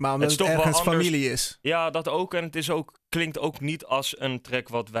van, Maar omdat het is het toch wel ergens anders. familie is. ja, dat ook. En het is ook, klinkt ook niet als een track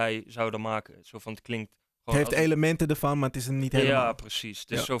wat wij zouden maken. Zo van, het klinkt Het gewoon heeft als- elementen ervan, maar het is er niet helemaal. Ja, precies.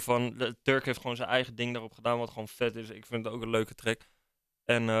 Het is Ja. zo van, de Turk heeft gewoon zijn eigen ding daarop gedaan, wat gewoon vet is. Ik vind het ook een leuke track.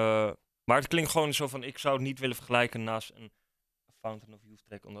 En, maar het klinkt gewoon zo van, ik zou het niet willen vergelijken naast een Fountain of Youth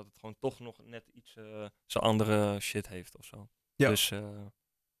track, omdat het gewoon toch nog net iets zijn andere shit heeft of zo. Ja.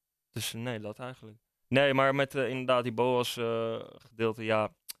 Dus nee, dat eigenlijk. Nee, maar met inderdaad die Boas gedeelte,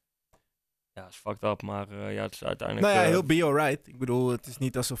 ja, is fucked up, maar ja, het is uiteindelijk... Nou ja, heel be alright. Ik bedoel, het is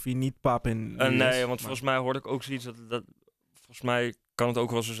niet alsof hij niet pap in nee, want volgens mij hoorde ik ook zoiets dat... Volgens mij kan het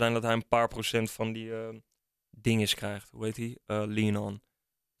ook wel zo zijn dat hij een paar procent van die dinges krijgt. Hoe heet die? Lean On.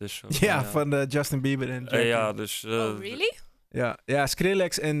 Dus, Ja, van Justin Bieber en Jack ja, U. dus... Oh, really? Ja,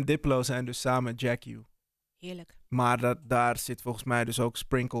 Skrillex en Diplo zijn dus samen Jack U. Heerlijk. Maar daar zit volgens mij dus ook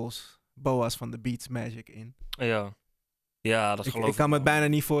sprinkles, Boas van The Beats Magic in. Ja. Ja, dat geloof Ik kan me wel. bijna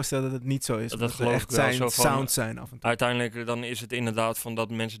niet voorstellen dat het niet zo is. Dat omdat er geloof echt ik wel, zijn zo van, sounds zijn af en toe. Uiteindelijk dan is het inderdaad van dat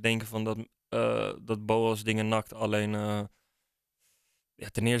mensen denken van dat Boas dingen nakt. Alleen, ja,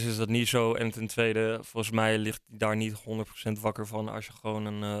 ten eerste is dat niet zo. En ten tweede, volgens mij ligt hij daar niet 100% wakker van als je gewoon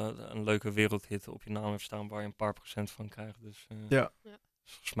een leuke wereldhit op je naam hebt staan waar je een paar procent van krijgt. Dus Ja. Ja.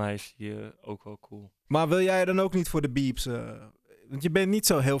 volgens mij is die ook wel cool. Maar wil jij dan ook niet voor de Biebs? Want je bent niet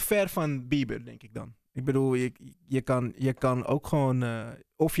zo heel ver van Bieber, denk ik dan. Ik bedoel, je kan ook gewoon...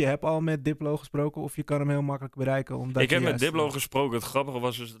 of je hebt al met Diplo gesproken, of je kan hem heel makkelijk bereiken. Omdat Ik heb je met juist, Diplo gesproken. Het grappige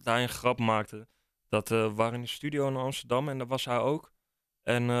was dus dat hij een grap maakte. Dat we waren in de studio in Amsterdam en daar was hij ook.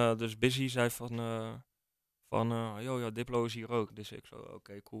 En dus Busy zei yo, Diplo is hier ook. Dus ik zo,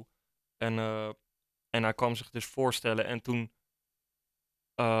 oké, cool. En hij kwam zich dus voorstellen. En toen,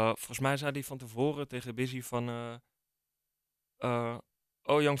 volgens mij zei hij van tevoren tegen Busy van...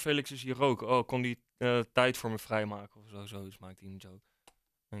 oh, Young Felix is hier ook. Oh, kon die tijd voor me vrijmaken of zo. Zoiets maakte hij een joke.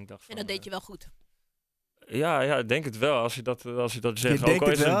 En ik dacht van... En dat deed je wel goed. Ja, ik denk het wel. Als je dat je zegt. denkt al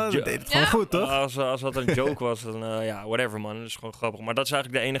het is wel, een je deed het gewoon goed, toch? Als dat een joke was, dan ja, whatever man. Dat is gewoon grappig. Maar dat is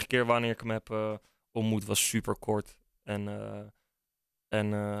eigenlijk de enige keer wanneer ik hem heb ontmoet. Was super kort. En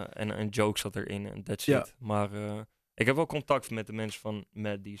een joke zat erin en that's Ja. it. Maar ik heb wel contact met de mensen van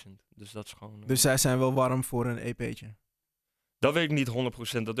Mad Decent. Dus dat is gewoon... Dus zij zijn wel warm voor een EP'tje. Dat weet ik niet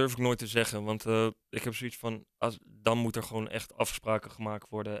 100%. Dat durf ik nooit te zeggen. Want ik heb zoiets van... Dan moet er gewoon echt afspraken gemaakt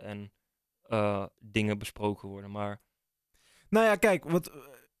worden. En dingen besproken worden. Maar... Nou ja, kijk,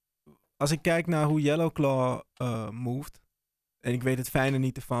 als ik kijk naar hoe Yellowclaw moved, en ik weet het fijne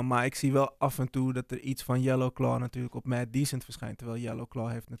niet ervan, maar ik zie wel af en toe dat er iets van Yellowclaw natuurlijk op Mad Decent verschijnt. Terwijl Yellowclaw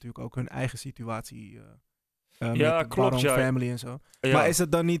heeft natuurlijk ook hun eigen situatie Ja, met de klopt, Baron ja. Family en zo. Ja. Maar is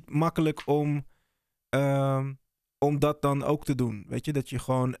het dan niet makkelijk om dat dan ook te doen? Weet je, dat je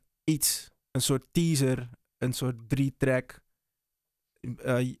gewoon een soort teaser, een soort 3-track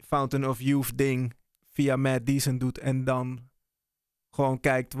Fountain of Youth ding via Mad Decent doet en dan gewoon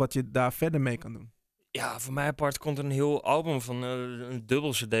kijkt wat je daar verder mee kan doen. Ja, voor mij apart komt er een heel album van een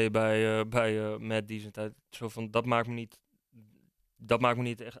dubbel CD bij Mad Decent uit. Zo van, dat maakt me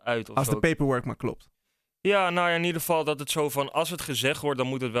niet echt uit. Of Als zo. de paperwork maar klopt. Ja, nou ja, in ieder geval dat het zo van, als het gezegd wordt, dan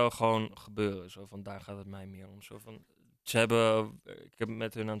moet het wel gewoon gebeuren. Zo van, daar gaat het mij meer om. Zo van, ik heb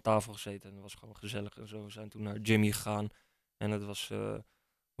met hun aan tafel gezeten en het was gewoon gezellig en zo. We zijn toen naar Jimmy gegaan en het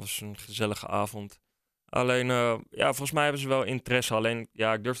was een gezellige avond. Alleen, ja, volgens mij hebben ze wel interesse. Alleen,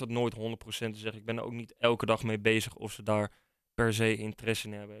 ja, ik durf dat nooit 100% te zeggen. Ik ben er ook niet elke dag mee bezig of ze daar per se interesse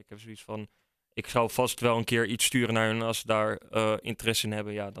in hebben. Ik heb zoiets van, ik zou vast wel een keer iets sturen naar hun. Als ze daar interesse in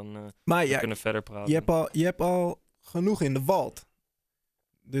hebben, ja, dan Maar we kunnen verder praten. je hebt al genoeg in de vault.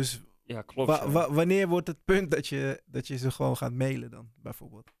 Dus Ja, klopt. wanneer wordt het punt dat je ze gewoon gaat mailen dan,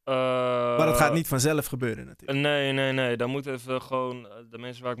 bijvoorbeeld? Uh, Maar dat gaat niet vanzelf gebeuren natuurlijk. Nee. Dan moet even gewoon... de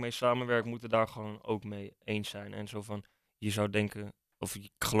mensen waar ik mee samenwerk moeten daar gewoon ook mee eens zijn. En zo van, je zou denken... Of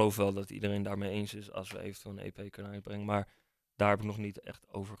ik geloof wel dat iedereen daarmee eens is als we eventueel een EP kunnen uitbrengen. Maar daar heb ik nog niet echt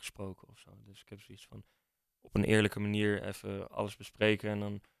over gesproken of zo. Dus ik heb zoiets van... Op een eerlijke manier even alles bespreken en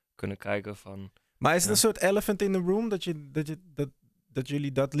dan kunnen kijken van... Maar is het Ja. een soort elephant in the room dat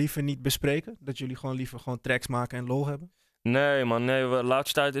jullie dat liever niet bespreken? Dat jullie gewoon liever gewoon tracks maken en lol hebben? Nee man, de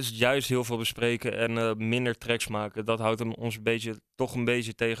laatste tijd is het juist heel veel bespreken en minder tracks maken. Dat houdt hem ons toch een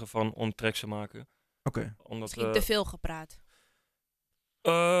beetje tegen om tracks te maken. Oké. Omdat, Misschien te veel gepraat.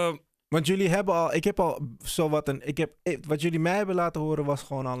 Want jullie hebben al, ik heb al zowat wat jullie mij hebben laten horen was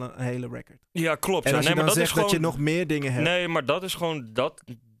gewoon al een hele record. ja, klopt. En Ja. als Nee, je maar dan dat is zegt dat je gewoon... nog meer dingen hebt. Nee, maar dat is gewoon...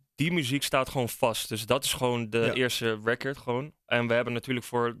 Die muziek staat gewoon vast. Dus dat is gewoon de Ja. eerste record gewoon. En we hebben natuurlijk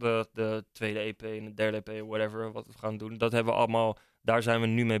voor de tweede EP en de derde EP, whatever, wat we gaan doen. Dat hebben we allemaal... Daar zijn we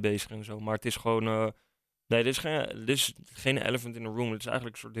nu mee bezig en zo. Maar het is gewoon... nee, dit is geen elephant in the room. Het is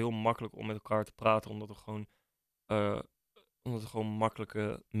eigenlijk een soort heel makkelijk om met elkaar te praten. Omdat we gewoon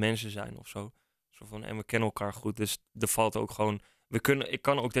makkelijke mensen zijn of zo. Zo van, en we kennen elkaar goed. Dus er valt ook gewoon... Ik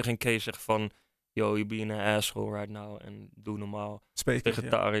kan ook tegen een Kees zeggen van... Yo, you being an asshole right now. En doe normaal. Space Tegen ja.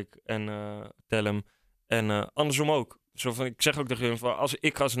 Tarek en Tellem. En andersom ook. Zo van, ik zeg ook tegen hun van, als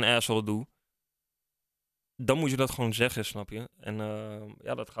ik als een asshole doe, dan moet je dat gewoon zeggen, snap je? En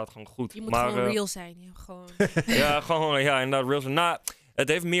ja, dat gaat gewoon goed. Je moet maar, gewoon real zijn. Je gewoon... ja, gewoon, ja, inderdaad, real zijn. Nou, het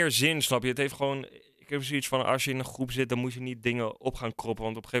heeft meer zin, snap je? Het heeft gewoon, ik heb zoiets van, als je in een groep zit, dan moet je niet dingen op gaan kroppen.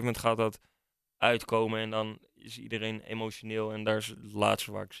 Want op een gegeven moment gaat dat uitkomen en dan is iedereen emotioneel. En daar is het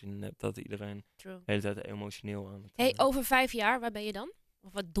laatste waar ik zin in heb, dat iedereen True. de hele tijd emotioneel aan het... Hey, over 5 jaar, waar ben je dan?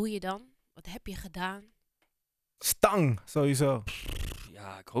 Of wat doe je dan? Wat heb je gedaan? Stang, sowieso.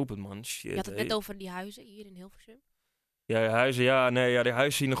 Ja, ik hoop het, man. Shit, Je had het hey. net over die huizen hier in Hilversum. Ja, huizen, ja, nee, ja, die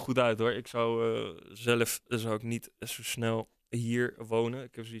huizen zien er goed uit hoor. Ik zou ik niet zo snel hier wonen.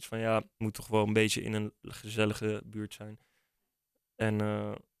 Ik heb zoiets van, ja, het moet toch wel een beetje in een gezellige buurt zijn. En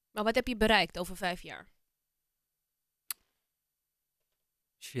Maar wat heb je bereikt over 5 jaar?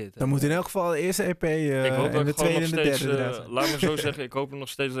 shit. Dan moet in elk geval de eerste EP ik hoop en dat de ik gewoon tweede nog en de steeds, derde eruit zijn. laat me zo zeggen, ik hoop nog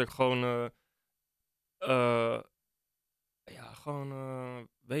steeds dat ik gewoon, ja, gewoon,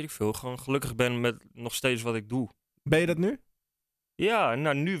 weet ik veel, gewoon gelukkig ben met nog steeds wat ik doe. Ben je dat nu? Ja,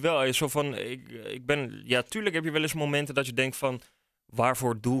 nou nu wel. Zo van, ik ben, ja, tuurlijk heb je wel eens momenten dat je denkt van,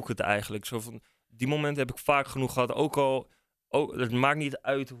 waarvoor doe ik het eigenlijk? Zo van, die momenten heb ik vaak genoeg gehad. Ook het maakt niet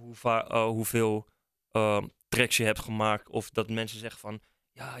uit hoeveel tracks je hebt gemaakt. Of dat mensen zeggen van,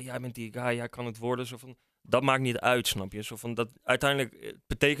 ja, jij bent die guy, jij kan het worden. Zo van, dat maakt niet uit, snap je? Zo van, dat, uiteindelijk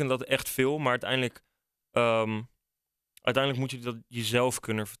betekent dat echt veel, maar uiteindelijk moet je dat jezelf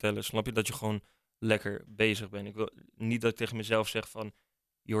kunnen vertellen. Snap je? Dat je gewoon lekker bezig bent. Ik wil niet dat ik tegen mezelf zeg van,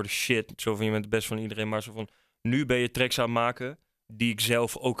 you're the shit. Zo van, je bent het best van iedereen. Maar zo van, nu ben je tracks aan het maken die ik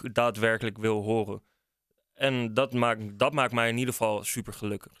zelf ook daadwerkelijk wil horen. En dat maakt mij in ieder geval super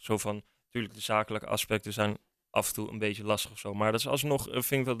gelukkig. Zo van, natuurlijk de zakelijke aspecten zijn af en toe een beetje lastig of zo. Maar dat is alsnog,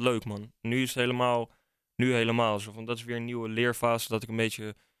 vind ik dat leuk, man. Nu is het helemaal. Zo van, dat is weer een nieuwe leerfase. Dat ik een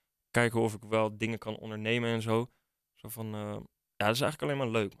beetje kijken of ik wel dingen kan ondernemen en zo. Zo van, ja, dat is eigenlijk alleen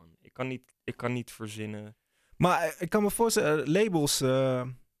maar leuk, man. Ik kan niet verzinnen. Maar ik kan me voorstellen, labels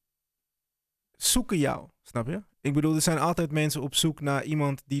zoeken jou, snap je? Ik bedoel, er zijn altijd mensen op zoek naar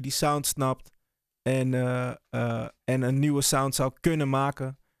iemand die die sound snapt en een nieuwe sound zou kunnen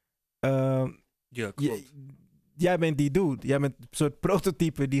maken. Ja, klopt. Jij bent die dude. Jij bent een soort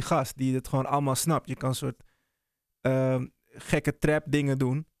prototype, die gast die het gewoon allemaal snapt. Je kan een soort gekke trap dingen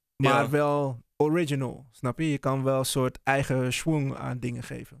doen, maar Ja. wel original, snap je? Je kan wel een soort eigen schwung aan dingen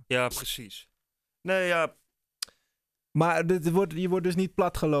geven. Ja, precies. Nee, ja. Maar je wordt dus niet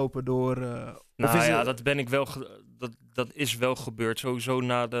platgelopen door... Nou is ja, het- dat ben ik wel. Dat is wel gebeurd. Sowieso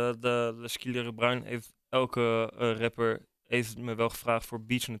na de Skiller Bruin heeft elke rapper heeft me wel gevraagd voor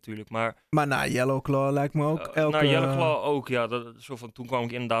beats natuurlijk. Maar Maar na Yellow Claw lijkt me ook elke... naar Yellow Claw ook, ja. Zo van, toen kwam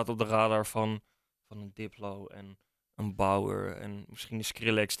ik inderdaad op de radar van een Diplo en een Bauer en misschien een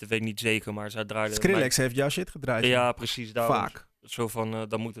Skrillex. Dat weet ik niet zeker, maar zij draaiden... Skrillex heeft jouw shit gedraaid. Ja, precies. Daarom. Vaak. Zo van,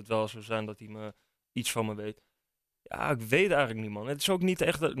 dan moet het wel zo zijn dat hij iets van me weet. Ja, ik weet eigenlijk niet, man. Het is ook niet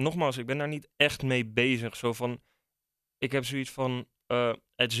echt... Nogmaals, ik ben daar niet echt mee bezig. Zo van... Ik heb zoiets van...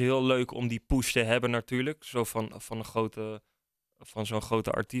 het is heel leuk om die push te hebben natuurlijk. Zo van zo'n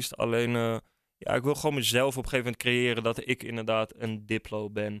grote artiest. Alleen, ja, ik wil gewoon mezelf op een gegeven moment creëren dat ik inderdaad een Diplo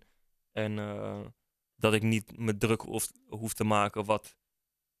ben. En dat ik niet me druk hoef te maken wat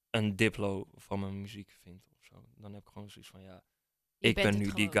een Diplo van mijn muziek vindt of zo. Dan heb ik gewoon zoiets van, ja, Je ik bent ben het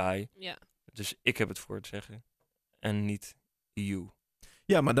nu die gewoon. guy. Ja. Dus ik heb het voor het zeggen. En niet you.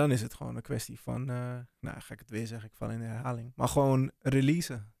 Ja, maar dan is het gewoon een kwestie van... nou, ga ik het weer zeggen, ik val in de herhaling. Maar gewoon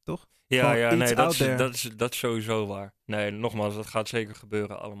releasen, toch? Ja, Gewoon ja, iets nee, out there. dat is sowieso waar. Nee, nogmaals, dat gaat zeker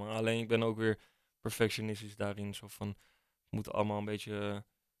gebeuren allemaal. Alleen ik ben ook weer perfectionistisch daarin. Zo van, het moet allemaal een beetje...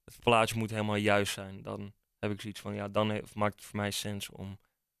 Het plaatje moet helemaal juist zijn. Dan heb ik zoiets van, ja, maakt het voor mij sens om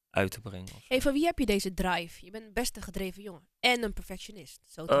uit te brengen. of zo. Hey, van wie heb je deze drive? Je bent best een gedreven jongen. En een perfectionist.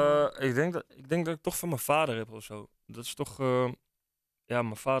 Zo te horen. Ik denk dat ik toch van mijn vader heb of zo. Dat is toch... ja,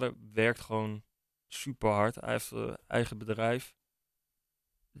 mijn vader werkt gewoon super hard. Hij heeft eigen bedrijf.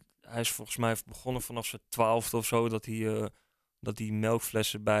 Hij is volgens mij begonnen vanaf zijn 12e of zo. Dat hij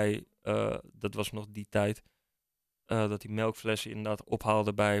melkflessen dat was nog die tijd. Dat hij melkflessen inderdaad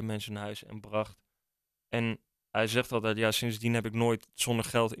ophaalde bij mensen in huis en bracht. En hij zegt altijd, ja, sindsdien heb ik nooit zonder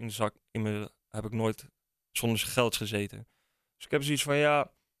geld in de zak, heb ik nooit zonder geld gezeten. Dus ik heb zoiets van,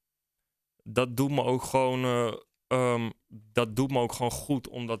 ja, dat doet me ook gewoon, goed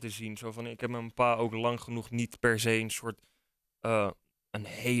om dat te zien. Zo van, ik heb met mijn pa ook lang genoeg niet per se een soort, een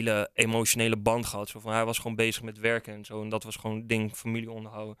hele emotionele band gehad. Zo van, hij was gewoon bezig met werken en zo. En dat was gewoon een ding, familie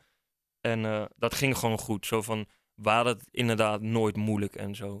onderhouden. En dat ging gewoon goed. Zo van, we hadden het inderdaad nooit moeilijk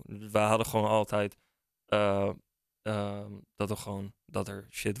en zo. We hadden gewoon altijd dat er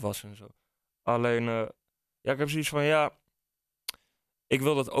shit was en zo. Alleen, ja, ik heb zoiets van, ja, ik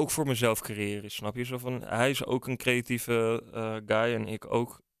wil dat ook voor mezelf creëren, snap je? Zo van, hij is ook een creatieve guy en ik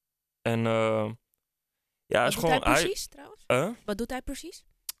ook. En ja, Wat is doet hij gewoon... precies trouwens? Wat doet hij precies?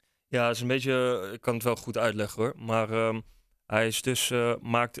 Ja, het is een beetje... Ik kan het wel goed uitleggen hoor. Maar hij is dus,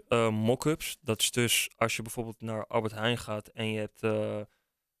 maakt mock-ups. Dat is dus als je bijvoorbeeld naar Albert Heijn gaat en je hebt...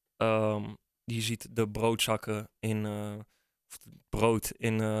 je ziet de broodzakken of het brood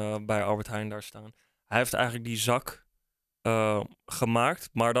bij Albert Heijn daar staan. Hij heeft eigenlijk die zak gemaakt,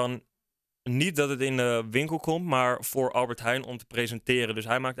 maar dan niet dat het in de winkel komt, maar voor Albert Heijn om te presenteren. Dus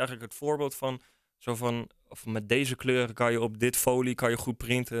hij maakt eigenlijk het voorbeeld van, zo van, of met deze kleuren kan je op dit folie kan je goed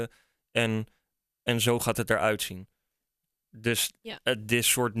printen en zo gaat het eruit zien. Dus Ja. dit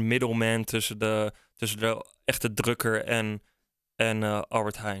soort middleman tussen de echte drukker en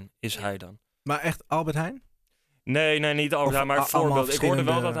Albert Heijn is Ja. hij dan. Maar echt Albert Heijn? Nee, niet Albert Of Heijn, maar het allemaal voorbeeld. Ik hoorde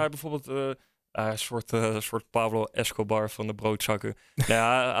wel verschillende- dat hij bijvoorbeeld een soort Pablo Escobar van de broodzakken.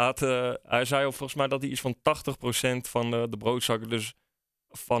 Ja, hij zei ook volgens mij dat hij iets van 80% van de broodzakken,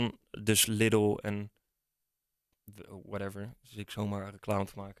 dus Lidl en whatever, dus ik zomaar reclame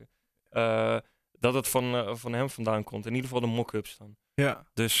te maken, dat het van hem vandaan komt. In ieder geval de mock-ups dan. Ja.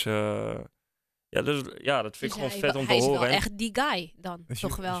 Dus dat vind ik gewoon vet om te hij is horen. wel En, echt die guy dan, Dus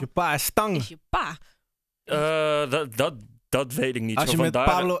toch wel. je pa is stang. Is je pa. dat weet ik niet. Als Zo je met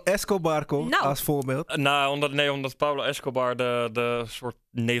vandaar- Pablo Escobar komt, Nou. als voorbeeld. omdat Pablo Escobar de soort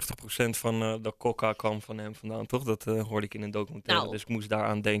 90% van de coca kwam van hem vandaan, toch? Dat hoorde ik in een documentaire, Nou. dus ik moest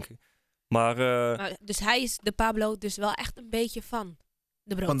daaraan denken. Maar Maar, dus hij is de Pablo dus wel echt een beetje van de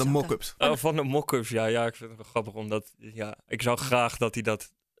Van de broodzakken. mock-ups. van de mock-ups, ja, ik vind het wel grappig, omdat, ik zou graag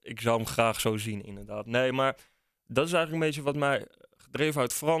ik zou hem graag zo zien, inderdaad. Nee, maar dat is eigenlijk een beetje wat mij gedreven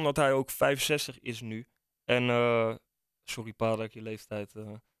houdt. Vooral omdat hij ook 65 is nu. En, sorry pa dat ik je leeftijd Dat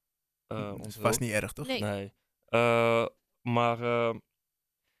is onthul. vast niet erg, toch? Nee. Nee. Maar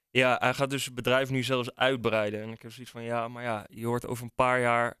hij gaat dus het bedrijf nu zelfs uitbreiden. En ik heb zoiets van, je hoort over een paar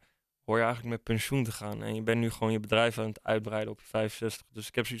jaar, hoor je eigenlijk met pensioen te gaan. En je bent nu gewoon je bedrijf aan het uitbreiden op je 65. Dus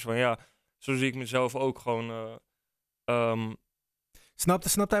ik heb zoiets van, zo zie ik mezelf ook gewoon.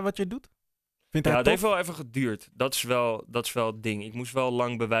 Snapt hij wat je doet? Vindt hij Het tof? heeft wel even geduurd. Dat is wel het ding. Ik moest wel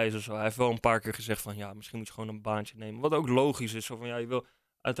lang bewijzen. Zo. Hij heeft wel een paar keer gezegd van, misschien moet je gewoon een baantje nemen. Wat ook logisch is. Zo van, je wil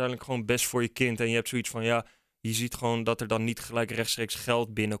uiteindelijk gewoon best voor je kind. En je hebt zoiets van, je ziet gewoon dat er dan niet gelijk rechtstreeks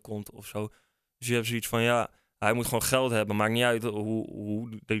geld binnenkomt of zo. Dus je hebt zoiets van, hij moet gewoon geld hebben. Maakt niet uit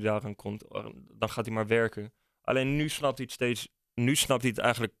hoe hij daaraan komt. Dan gaat hij maar werken. Alleen nu snapt hij het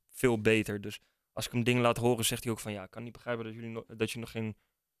eigenlijk veel beter. Dus als ik hem dingen laat horen, zegt hij ook van, ik kan niet begrijpen dat je nog geen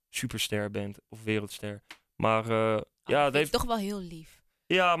superster bent of wereldster. Maar Dat is toch wel heel lief.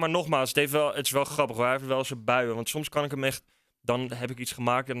 ja, maar nogmaals, het is wel grappig hoor. Hij heeft wel zijn buien. Want soms kan ik hem echt, dan heb ik iets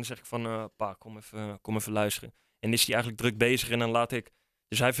gemaakt en dan zeg ik van, pa, kom even luisteren. En is hij eigenlijk druk bezig en dan laat ik,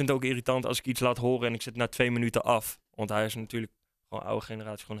 dus hij vindt het ook irritant als ik iets laat horen en ik zet na 2 minuten af. Want hij is natuurlijk gewoon oude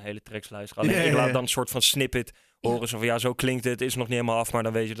generatie, gewoon hele tracks luisteren. Alleen ik laat dan een soort van snippet horen. Zo van, zo klinkt het is nog niet helemaal af, maar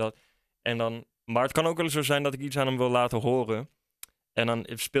dan weet je dat. En dan, maar het kan ook wel zo zijn dat ik iets aan hem wil laten horen. En dan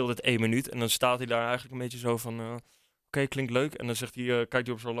speelt het 1 minuut en dan staat hij daar eigenlijk een beetje zo van, oké, klinkt leuk. En dan zegt hij, kijkt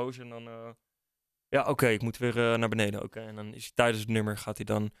hij op zijn horloge en dan, oké, ik moet weer naar beneden. Oké, en dan is hij tijdens het nummer, gaat hij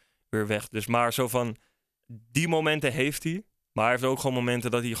dan weer weg. Dus maar zo van, die momenten heeft hij. Maar hij heeft ook gewoon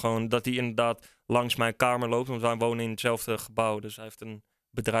momenten dat hij inderdaad langs mijn kamer loopt. Want wij wonen in hetzelfde gebouw, dus hij heeft een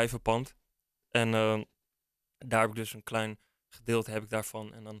bedrijvenpand. En daar heb ik dus een klein gedeelte heb ik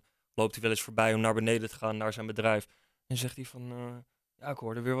daarvan. En dan loopt hij wel eens voorbij om naar beneden te gaan, naar zijn bedrijf. En zegt hij van, ik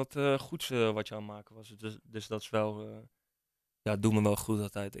hoorde weer wat goeds wat je aan het maken was. Dus dat is wel, doet me wel goed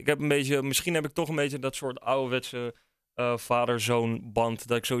altijd. Ik heb misschien heb ik toch een beetje dat soort ouderwetse vader-zoon band.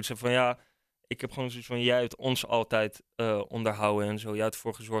 Dat ik zoiets heb van, ik heb gewoon zoiets van, jij hebt ons altijd onderhouden en zo. Jij hebt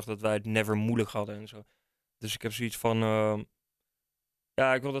ervoor gezorgd dat wij het never moeilijk hadden en zo. Dus ik heb zoiets van,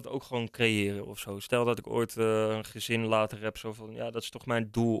 ik wil dat ook gewoon creëren of zo. Stel dat ik ooit een gezin later heb, zo van, dat is toch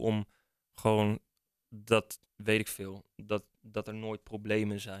mijn doel om gewoon, dat weet ik veel, dat er nooit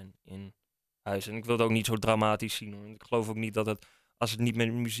problemen zijn in huis. En ik wil het ook niet zo dramatisch zien, hoor. Ik geloof ook niet dat als het niet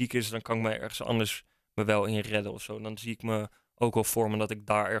met muziek is, dan kan ik me ergens anders me wel in redden of zo. Dan zie ik me ook wel voor me dat ik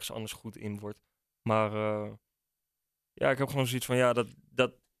daar ergens anders goed in word. Maar ik heb gewoon zoiets van,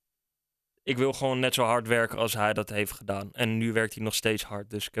 ik wil gewoon net zo hard werken als hij dat heeft gedaan. En nu werkt hij nog steeds hard,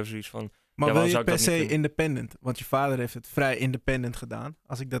 dus ik heb zoiets van, Maar Ja, wil waarom je zou ik per dat niet se kunnen? independent? Want je vader heeft het vrij independent gedaan,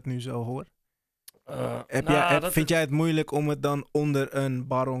 als ik dat nu zo hoor. Vind jij het moeilijk om het dan onder een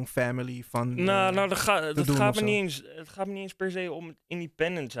Barong family van... dat gaat doen me of zo? niet eens. Het gaat me niet eens per se om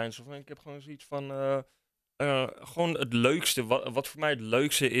independent zijn. Zo van, ik heb gewoon zoiets van, gewoon het leukste. Wat voor mij het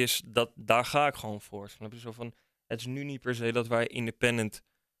leukste is, daar ga ik gewoon voor. Snap je? Zo van, het is nu niet per se dat wij independent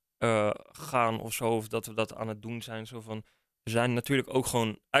gaan of zo, of dat we dat aan het doen zijn. Zo van, we zijn natuurlijk ook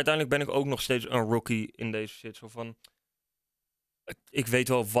gewoon, uiteindelijk ben ik ook nog steeds een rookie in deze shit. Zo van, ik weet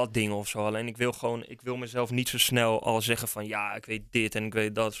wel wat dingen of zo. Alleen ik wil mezelf niet zo snel al zeggen van, ik weet dit en ik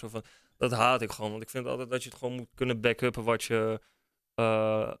weet dat. Zo van, dat haat ik gewoon. Want ik vind altijd dat je het gewoon moet kunnen backuppen wat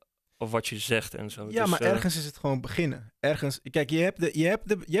je zegt en zo. Ja, Dus, maar ergens is het gewoon beginnen. Ergens, kijk, je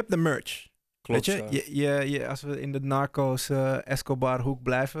hebt de merch. klopt. Weet je, Ja. als we in de Narcos Escobar hoek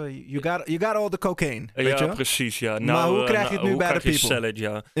blijven, you got all the cocaine, weet je Ja, wel? precies. Ja. Maar hoe krijg je het nu hoe bij krijg de je people? salad,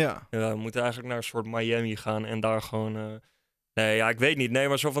 ja. Ja. Ja, we moeten eigenlijk naar een soort Miami gaan en daar gewoon... nee, ja, ik weet niet. Nee,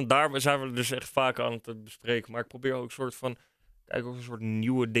 maar zo van daar zijn we dus echt vaak aan het bespreken. Maar ik probeer ook een soort van... Kijk, ook een soort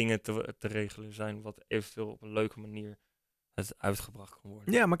nieuwe dingen te regelen zijn. Wat eventueel op een leuke manier het uitgebracht kan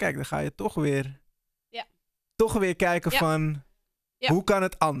worden. Ja, maar kijk, dan ga je toch weer... Ja. Toch weer kijken Ja. van... Ja. Hoe kan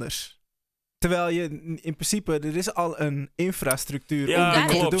het anders? Terwijl je in principe... Er is al een infrastructuur om Ja, dingen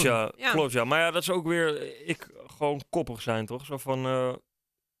te klopt, doen. ja. Ja. Klopt, ja. Maar ja, dat is ook weer... Ik gewoon koppig zijn, toch? Zo van...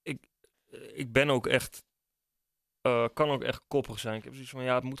 ik ben ook echt... kan ook echt koppig zijn. Ik heb zoiets van,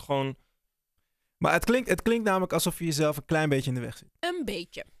 ja, het moet gewoon... Maar het klinkt namelijk alsof je jezelf een klein beetje in de weg zit. Een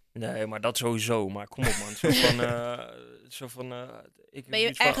beetje. Nee, maar dat sowieso. Maar kom op, man. Zo van... ik Ben je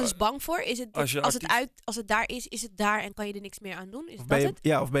iets van, ergens bang voor? Is het, als je als het daar is het daar en kan je er niks meer aan doen? Is Of dat ben, je, het?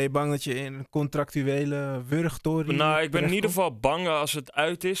 ja, of ben je bang dat je in een contractuele wurgtoren... Nou, ik ben in ieder terechtkomt? geval bang als het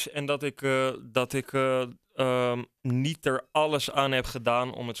uit is en dat ik niet er alles aan heb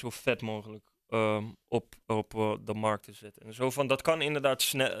gedaan om het zo vet mogelijk op de markt te zetten. En zo van, dat kan inderdaad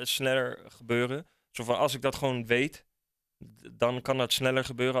sneller gebeuren. Zo van, als ik dat gewoon weet, dan kan dat sneller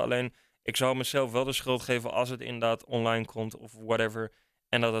gebeuren. Alleen, ik zou mezelf wel de schuld geven als het inderdaad online komt of whatever.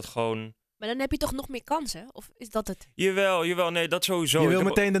 En dat het gewoon... Maar dan heb je toch nog meer kansen? Of is dat het? Jawel, nee, dat sowieso. Je Ik wil heb-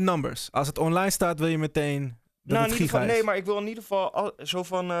 meteen de numbers. Als het online staat, wil je meteen dat Nou, het in ieder giga geval, is. nee, maar ik wil in ieder geval zo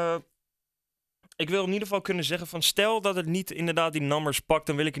van... ik wil in ieder geval kunnen zeggen van... Stel dat het niet inderdaad die numbers pakt...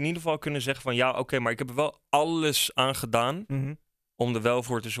 dan wil ik in ieder geval kunnen zeggen van... Ja, oké, maar ik heb er wel alles aan gedaan... Mhm. om er wel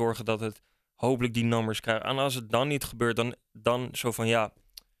voor te zorgen dat het hopelijk die numbers krijgt. En als het dan niet gebeurt, dan zo van... Ja,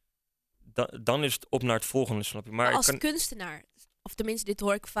 dan is het op naar het volgende, snap je? Maar Maar ik als kan, kunstenaar, of tenminste dit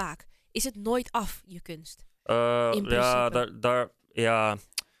hoor ik vaak, is het nooit af, je kunst? in ja, principe.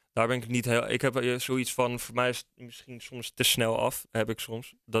 daar ben ik niet heel... Ik heb zoiets van... Voor mij is het misschien soms te snel af, heb ik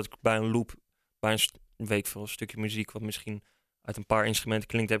soms. Dat ik bij een loop, bij weet ik veel, een stukje muziek... wat misschien uit een paar instrumenten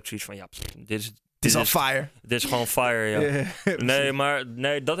klinkt... heb ik zoiets van, ja, Het is al fire. dit is gewoon fire, ja. Precies.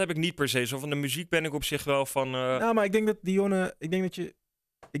 Nee, dat heb ik niet per se. Zo van de muziek ben ik op zich wel van... Nou, maar ik denk dat Dionne... Ik denk dat je...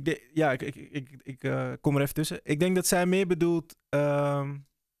 Ik kom er even tussen. Ik denk dat zij meer bedoelt...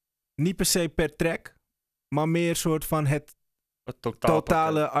 niet per se per track... maar meer soort van het het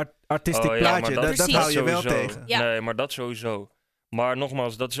totale artistic Oh ja, plaatje. maar Dat Precies. hou je wel sowieso. tegen. Ja. Nee, maar dat sowieso. Maar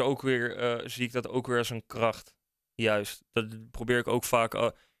nogmaals, dat is ook weer, zie ik dat ook weer als een kracht. Juist. Dat probeer ik ook vaak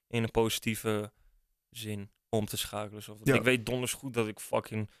in een positieve zin om te schakelen. Zo. Ja. Ik weet donders goed dat ik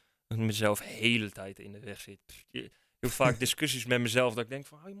fucking mezelf de hele tijd in de weg zit. Heel vaak discussies met mezelf dat ik denk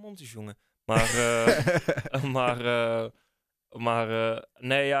van, hou je mond eens, jongen. Maar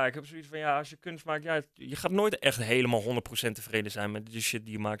nee, ja, ik heb zoiets van, ja, als je kunst maakt, ja, je gaat nooit echt helemaal 100% tevreden zijn met de shit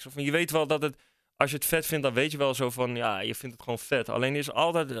die je maakt. Zo van, je weet wel dat het, als je het vet vindt, dan weet je wel zo van, ja, je vindt het gewoon vet. Alleen is er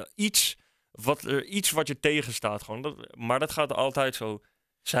altijd iets wat je tegenstaat gewoon. Maar dat gaat altijd zo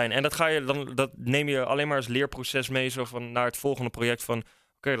zijn. En dat neem je alleen maar als leerproces mee, zo van naar het volgende project van,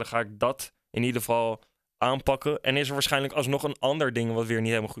 oké, dan ga ik dat in ieder geval aanpakken. En is er waarschijnlijk alsnog een ander ding wat weer niet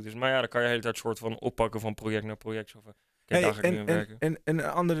helemaal goed is. Maar ja, dan kan je de hele tijd soort van oppakken van project naar project. Zo van, kijk, daar ga ik nu aan werken. En een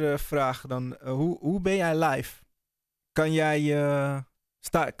andere vraag dan. Hoe ben jij live? Kan jij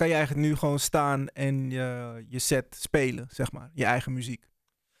eigenlijk nu gewoon staan en je set spelen, zeg maar? Je eigen muziek?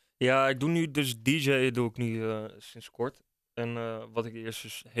 Ja, ik doe nu dus DJ doe ik nu sinds kort. En wat ik eerst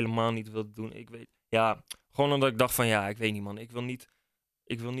dus helemaal niet wilde doen. Ik weet, ja, gewoon omdat ik dacht van, ja, ik weet niet, man. Ik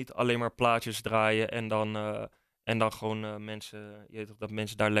wil niet alleen maar plaatjes draaien en dan gewoon mensen, je weet toch, dat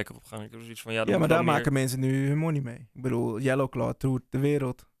mensen daar lekker op gaan. Ik heb zoiets van, ja, Ja, maar daar maken mensen nu hun money mee. Ik bedoel, Yellowclaw toert de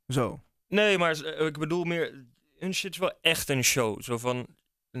wereld. Zo. Nee, maar ik bedoel meer, hun shit is wel echt een show. Zo van,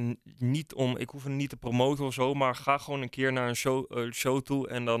 niet om, ik hoef het niet te promoten of zo, maar ga gewoon een keer naar een show toe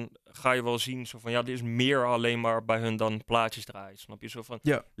en dan ga je wel zien, zo van, ja, er is meer alleen maar bij hun dan plaatjes draaien, snap je? Zo van,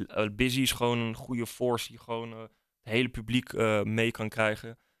 Ja. Busy is gewoon een goede force die gewoon het hele publiek mee kan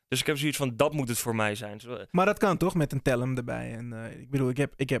krijgen. Dus ik heb zoiets van, dat moet het voor mij zijn. Maar dat kan toch, met een Tellum erbij. En ik bedoel, ik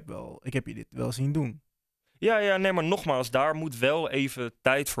heb je dit wel zien doen. Ja, nee, maar nogmaals, daar moet wel even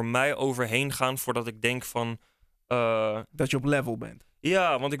tijd voor mij overheen gaan voordat ik denk van... Dat je op level bent.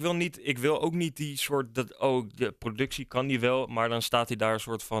 Ja, want ik wil ook niet die soort, de productie kan die wel, maar dan staat hij daar een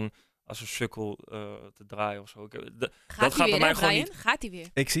soort van, als een sukkel te draaien of zo. Dat gaat bij mij gewoon niet. Gaat hij weer?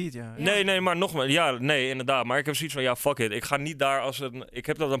 Ik zie het, ja. Ja. Nee, maar nogmaals, ja, nee, inderdaad. Maar ik heb zoiets van, ja, fuck it. Ik ga niet daar als ik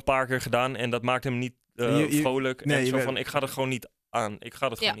heb dat een paar keer gedaan en dat maakt hem niet vrolijk. nee, en je zo bent- van, ik ga er gewoon niet aan. Ik ga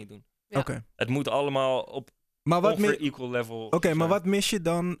dat gewoon niet doen. Ja. Oké. Het moet allemaal op Maar wat ongeveer mi- equal level Oké, maar zijn. wat mis je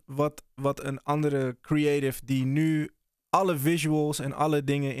dan wat een andere creative die nu alle visuals en alle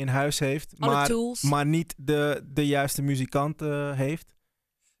dingen in huis heeft, Alle tools. maar niet de juiste muzikant heeft.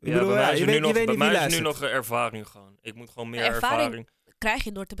 Ik bedoel, bij mij is je er nu weet nog- niet bij wie mij is er luistert. nu nog ervaring gewoon. Ik moet gewoon meer Ervaring. ervaring. Krijg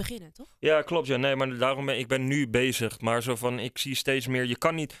je door te beginnen, toch? Ja, klopt. Ja, nee, maar daarom ik ben nu bezig. Maar zo van, ik zie steeds meer. Je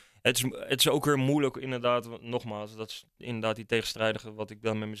kan niet. Het is ook weer moeilijk, inderdaad. Want nogmaals, dat is inderdaad die tegenstrijdige wat ik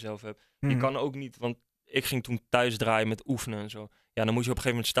dan met mezelf heb. Je Mhm. kan ook niet, want ik ging toen thuis draaien met oefenen en zo. Ja, dan moet je op een gegeven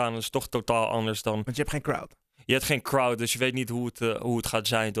moment staan. Dat is toch totaal anders dan. Want je hebt geen crowd. Je hebt geen crowd, dus je weet niet hoe het gaat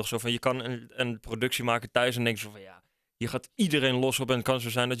zijn. Toch? Zo van, je kan een productie maken thuis en denk je zo van ja. Je gaat iedereen los op en het kan zo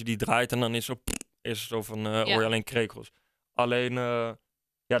zijn dat je die draait en dan is het zo van hoor je alleen krekels. Alleen,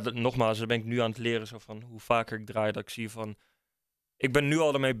 nogmaals, daar ben ik nu aan het leren zo van hoe vaker ik draai, dat ik zie van... Ik ben nu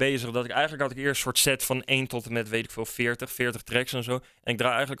al ermee bezig dat eigenlijk had ik eerst een soort set van 1 tot en met, weet ik veel, 40 tracks en zo. En ik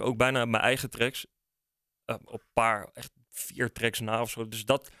draai eigenlijk ook bijna mijn eigen tracks op echt 4 tracks na of zo. Dus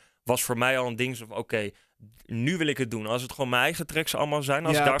dat was voor mij al een ding zo van oké, nu wil ik het doen. Als het gewoon mijn eigen tracks allemaal zijn,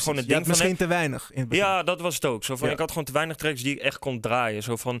 als ik daar gewoon een ding van misschien heb. te weinig in het begin. Ja, dat was het ook. Zo van, Ja. ik had gewoon te weinig tracks die ik echt kon draaien.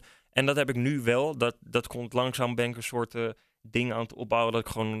 Zo van, en dat heb ik nu wel. Dat komt langzaam, ben ik een soort ding aan het opbouwen. Dat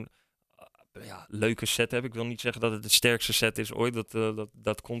ik gewoon leuke set heb. Ik wil niet zeggen dat het sterkste set is ooit.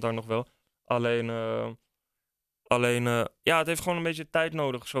 Dat komt daar nog wel. Alleen, het heeft gewoon een beetje tijd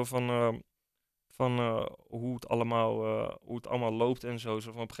nodig. Zo van hoe het allemaal loopt en zo.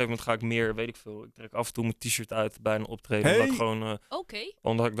 Zo van, op een gegeven moment ga ik meer, weet ik veel. Ik trek af en toe mijn t-shirt uit bij een optreden. Hey! Omdat ik gewoon... Oké.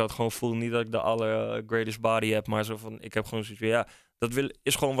 Omdat ik dat gewoon voel. Niet dat ik de greatest body heb, maar zo van, ik heb gewoon zoiets van, ja,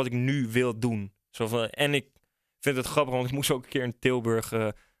 is gewoon wat ik nu wil doen. Zo van, en ik vind het grappig, want ik moest ook een keer in Tilburg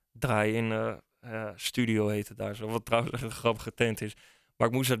draaien in Studio heet het daar zo. Wat trouwens echt een grappige tent is. Maar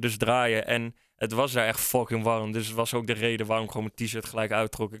ik moest er dus draaien en het was daar echt fucking warm. Dus het was ook de reden waarom ik gewoon mijn t-shirt gelijk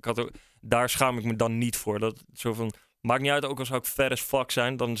uittrok. Daar schaam ik me dan niet voor. Dat zo van, maakt niet uit, ook al zou ik fat as fuck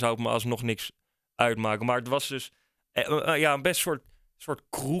zijn, dan zou ik me alsnog niks uitmaken. Maar het was dus een best soort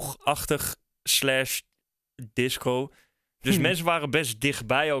kroegachtig / disco. Dus mensen waren best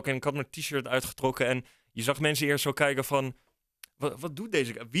dichtbij ook. En ik had mijn t-shirt uitgetrokken. En je zag mensen eerst zo kijken van... Wat doet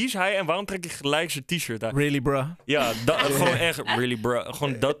deze guy? Wie is hij en waarom trekt hij gelijk zijn t-shirt uit? Really, bruh. Ja, gewoon echt... Really, bro.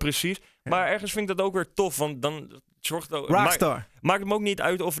 Gewoon dat precies. Maar ergens vind ik dat ook weer tof. Want dan zorgt het ook... Rockstar. Maakt het me ook niet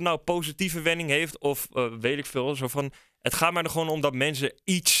uit of het nou positieve wending heeft. Of weet ik veel. Zo van... Het gaat mij er gewoon om dat mensen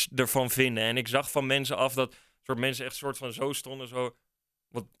iets ervan vinden. En ik zag van mensen af dat soort mensen echt soort van zo stonden. Zo...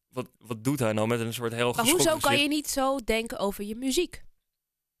 Wat doet hij nou met een soort heel Maar geschokt hoezo kan gezicht? je niet zo denken over je muziek?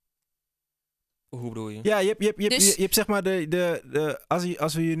 Hoe bedoel je? Ja, je Dus- hebt zeg maar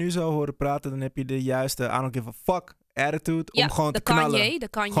als we je nu zo horen praten, dan heb je de juiste I don't give a fuck attitude Ja, om gewoon de te knallen. de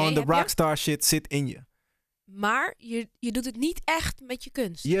Kanye Gewoon de heb je. rockstar shit zit in je. Maar je doet het niet echt met je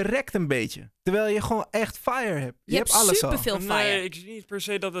kunst. Je rekt een beetje. Terwijl je gewoon echt fire hebt. Je hebt alles al. superveel fire. Nee, ik zie niet per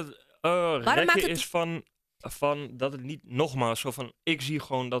se dat het maakt rekken het- is van dat het niet nogmaals zo van ik zie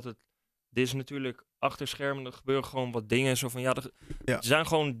gewoon dat het dit is natuurlijk achter schermen er gebeuren gewoon wat dingen zo van er zijn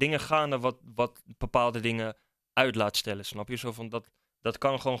gewoon dingen gaande wat bepaalde dingen uit laat stellen, snap je? Zo van dat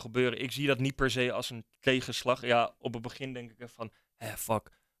kan gewoon gebeuren. Ik zie dat niet per se als een tegenslag. Ja, op het begin denk ik even van fuck.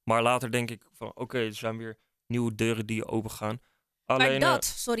 Maar later denk ik van oké, er zijn weer nieuwe deuren die opengaan. Alleen Maar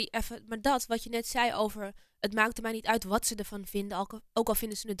dat wat je net zei over... Het maakte mij niet uit wat ze ervan vinden. Ook al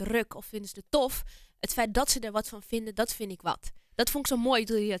vinden ze het ruk of vinden ze het tof. Het feit dat ze er wat van vinden, dat vind ik wat. Dat vond ik zo mooi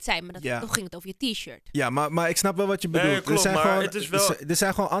toen je dat zei. Maar toen ging het over je t-shirt. Ja, maar ik snap wel wat je Nee, bedoelt. klopt, er zijn maar gewoon, het is wel- er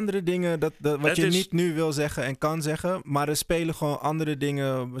zijn gewoon andere dingen wat Het je is- niet nu wil zeggen en kan zeggen. Maar er spelen gewoon andere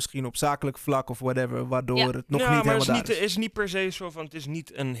dingen, misschien op zakelijk vlak of whatever, waardoor het nog niet maar helemaal het is daar niet, is. is niet per se zo van, het is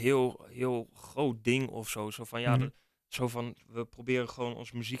niet een heel groot ding of zo. Zo van, Mhm. zo van, we proberen gewoon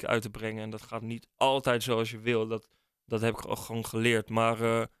onze muziek uit te brengen. En dat gaat niet altijd zoals je wil. Dat heb ik ook gewoon geleerd.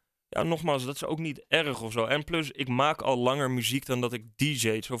 Maar nogmaals, dat is ook niet erg of zo. En plus, ik maak al langer muziek dan dat ik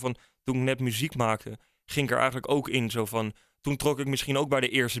DJ. Zo van, toen ik net muziek maakte, ging ik er eigenlijk ook in. Zo van, toen trok ik misschien ook bij de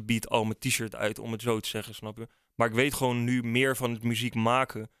eerste beat al mijn t-shirt uit, om het zo te zeggen, snap je? Maar ik weet gewoon nu meer van het muziek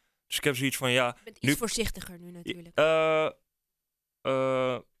maken. Dus ik heb zoiets van, Je bent iets nu- voorzichtiger nu natuurlijk.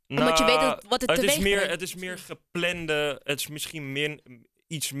 Omdat je weet wat het is teweeg meer, brengt, het is meer misschien. geplande, het is misschien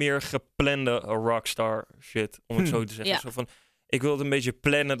iets meer geplande rockstar shit, om het zo te zeggen. Ja. Zo van, ik wil het een beetje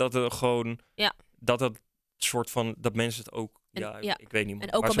plannen dat er gewoon, Ja. dat het soort van, dat mensen het ook, En- ik weet niet meer.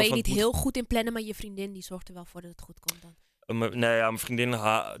 En ook Maar al zo ben je van, niet het moet- heel goed in plannen, maar je vriendin die zorgt er wel voor dat het goed komt dan. mijn vriendin,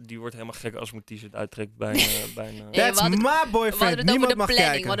 die wordt helemaal gek als ik mijn t-shirt uittrek bij een... Nee, That's we hadden- my We hadden boyfriend. het over Niemand de mag planning. We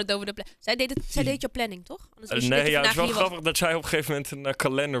kijken. hadden het over de planning. Zij deed jouw planning, toch? Anders wist je dat nee, je ja, het is wel vandaag hier was. grappig dat zij op een gegeven moment een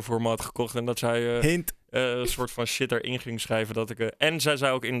kalender voor me had gekocht en dat zij... Hint. een soort van shit erin ging schrijven dat ik... en zij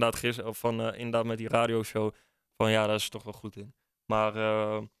zei ook inderdaad gisteren, inderdaad met die radioshow, van ja, daar is ze toch wel goed in. Maar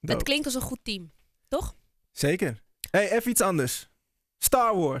Het klinkt als een goed team, toch? Zeker. Hey, even iets anders.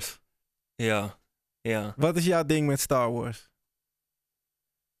 Star Wars. Ja. Wat is jouw ding met Star Wars?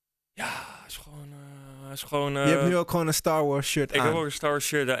 Ja, is gewoon... Je hebt nu ook gewoon een Star Wars shirt Ik aan. heb ook een Star Wars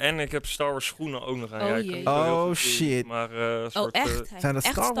shirt en ik heb Star Wars schoenen ook nog aan. Oh, Ja, ik jee. kan niet zo heel Oh, goed zien, shit. Maar echt? Zijn dat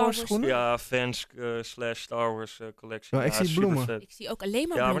Echt Star Wars schoenen? Ja, fans / Star Wars collectie. Ja, ik zie super bloemen. vet. Ik zie ook alleen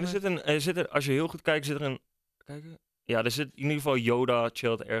maar Ja, maar bloemen. er zit als je heel goed kijkt, zit er een... Kijken? Ja, er zit in ieder geval Yoda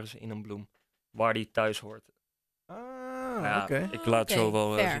chillt ergens in een bloem. Waar die thuis hoort. Ah, Ja, oké. ik laat Oké, zo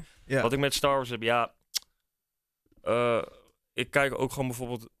wel... fair. Ja. Wat ik met Star Wars heb, ja... ik kijk ook gewoon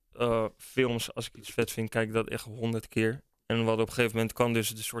bijvoorbeeld films. Als ik iets vet vind, kijk ik dat echt 100 keer. En wat op een gegeven moment kan dus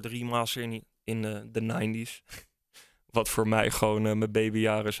de soort remaster in de 90s. Wat voor mij gewoon mijn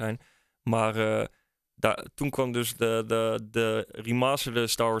babyjaren zijn. Maar toen kwam dus de remasterde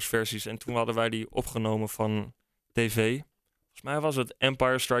Star Wars versies. En toen hadden wij die opgenomen van tv. Volgens mij was het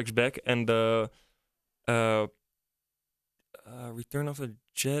Empire Strikes Back en de Return of the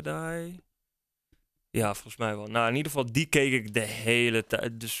Jedi. Ja, volgens mij wel. Nou, in ieder geval, die keek ik de hele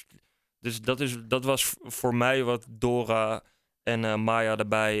tijd. Dus dat was voor mij wat Dora en Maya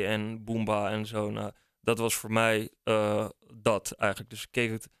erbij en Boomba en zo. Nou, dat was voor mij dat eigenlijk. Dus ik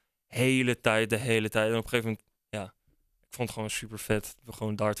keek het de hele tijd. En op een gegeven moment, ja, ik vond het gewoon super vet.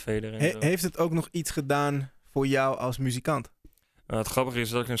 Gewoon Darth Vader en zo. Heeft het ook nog iets gedaan voor jou als muzikant? Het grappige is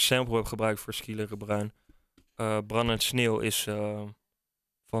dat ik een sample heb gebruikt voor Skielige Bruin. Brandend Sneeuw is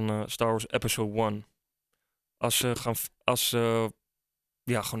van Star Wars Episode 1.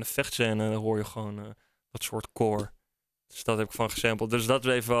 Ja, gewoon de vechtscène hoor je gewoon dat soort core. Dus dat heb ik van gesampled. Dus dat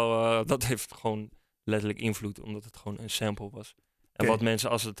heeft wel, dat heeft gewoon letterlijk invloed, omdat het gewoon een sample was. En Oké. wat mensen,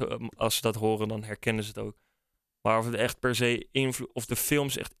 als ze dat horen, dan herkennen ze het ook. Maar of het echt per se invloed, of de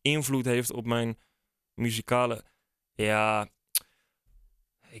films echt invloed heeft op mijn muzikale, ja,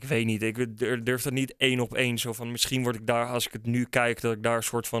 ik weet niet. Ik durf dat niet 1 op 1 zo van. Misschien word ik daar, als ik het nu kijk, dat ik daar een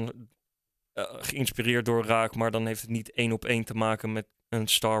soort van geïnspireerd door raak. Maar dan heeft het niet 1 op 1 te maken met een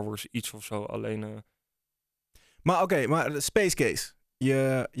Star Wars iets of zo. Alleen. Maar oké, maar de Space Case.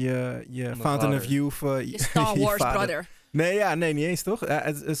 Je Mijn Fountain of vader. Youth. Je Star je Wars vader. brother. Nee, niet eens toch?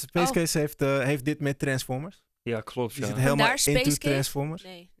 Het Space Oh. Case heeft dit met Transformers. Ja, klopt. Die Ja. zit helemaal Vandaar into Space Case? Transformers.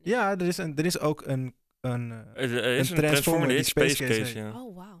 Nee. Ja, er is ook een Er is een een Transformer, Transformer die die Space Space Case, Case ja.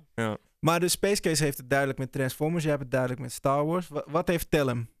 Oh, wauw. maar de Space Case heeft het duidelijk met Transformers. Jij hebt het duidelijk met Star Wars. Wat heeft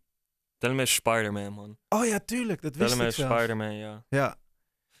Tellem? Tell me Spider-Man, man. Oh ja, tuurlijk. Dat Tell wist me ik zelfs. Spider-Man, ja. Ja.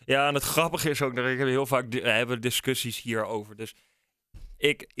 Ja, en het grappige is ook dat ik heb heel vaak hebben discussies hierover. Dus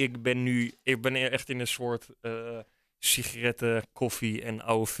ik ben echt in een soort sigaretten, koffie en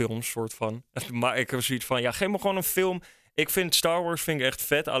oude films soort van. Maar ik heb zoiets van, ja, geef me gewoon een film. Ik vind Star Wars echt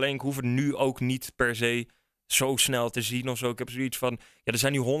vet. Alleen ik hoef het nu ook niet per se zo snel te zien of zo. Ik heb zoiets van, ja, er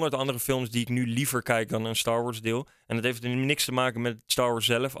zijn nu 100 andere films die ik nu liever kijk dan een Star Wars deel. En dat heeft niks te maken met Star Wars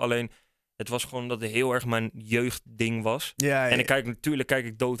zelf. Alleen, het was gewoon dat het heel erg mijn jeugdding was. Ja, En natuurlijk kijk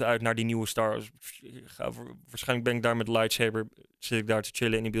ik dood uit naar die nieuwe Star Wars. Waarschijnlijk ben ik daar met lightsaber, zit ik daar te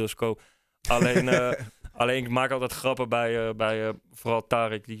chillen in die bioscoop. Alleen ik maak altijd grappen bij vooral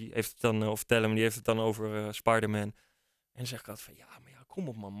Tarek, die heeft het dan, of Tellem, die heeft het dan over Spider-Man. En dan zeg ik altijd van, ja, maar ja, kom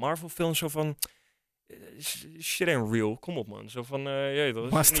op man, Marvel films zo van, shit ain't real, kom op man. Zo van, dat is Maar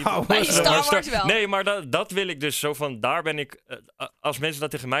niet- Star Wars Maar je wel. Star Wars wel. Nee, maar dat wil ik dus zo van, daar ben ik, als mensen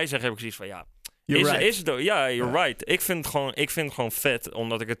dat tegen mij zeggen, heb ik zoiets van, ja, You're right. is het ook? Ja, you're right. Ik vind het gewoon vet,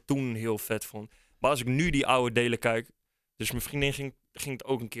 omdat ik het toen heel vet vond. Maar als ik nu die oude delen kijk, dus mijn vriendin ging het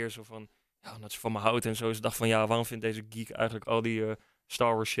ook een keer zo van, ja, omdat ze van me houdt en zo. Ze dacht van, ja, waarom vindt deze geek eigenlijk al die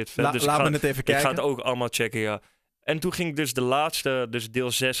Star Wars shit vet? Dus Laat me het even ik kijken. ga het ook allemaal checken, ja. En toen ging ik dus de laatste, dus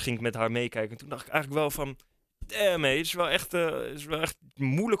deel 6, ging ik met haar meekijken. En toen dacht ik eigenlijk wel van, damn, het is wel echt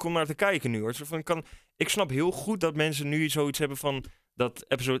moeilijk om naar te kijken nu, hoor. Zo van, ik snap heel goed dat mensen nu zoiets hebben van dat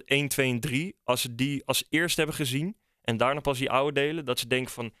episode 1, 2 en 3, als ze die als eerste hebben gezien en daarna pas die oude delen, dat ze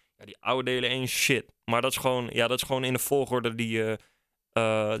denken van, ja, die oude delen ain't shit. Maar dat is gewoon in de volgorde die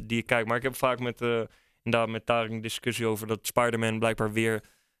je kijkt. Maar ik heb vaak inderdaad met Tarek een discussie over dat Spider-Man blijkbaar weer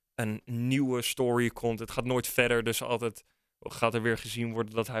een nieuwe story komt. Het gaat nooit verder, dus altijd gaat er weer gezien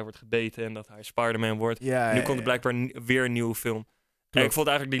worden dat hij wordt gebeten en dat hij Spider-Man wordt. Ja, Nu komt er blijkbaar weer een nieuwe film. En ik vond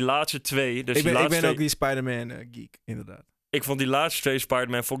eigenlijk die laatste twee, dus ik die ben laatste ook die Spider-Man geek, inderdaad. ik vond die laatste twee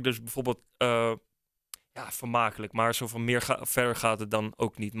Spider-Man vond ik dus bijvoorbeeld vermakelijk. Maar zo van verder gaat het dan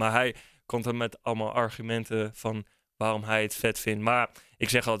ook niet. Maar hij komt dan met allemaal argumenten van waarom hij het vet vindt. Maar ik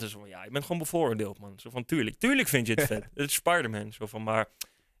zeg altijd zo van, ja, je bent gewoon bevooroordeeld, man. Zo van, tuurlijk vind je het vet. Het is Spider-Man. Zo van, maar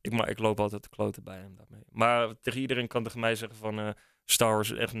ik loop altijd de kloten bij hem daarmee. Maar tegen iedereen kan tegen mij zeggen van Star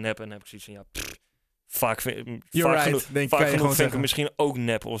Wars is echt nep. En dan heb ik zoiets van, ja, vaak You're right. Denk, kan je gewoon genoeg vind ik zeggen. hem misschien ook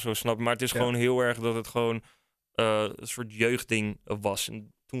nep of zo, snap je. Maar het is Ja. gewoon heel erg dat het gewoon een soort jeugdding was.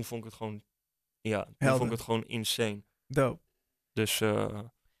 En toen vond ik het gewoon, Helder. insane. Dope. Dus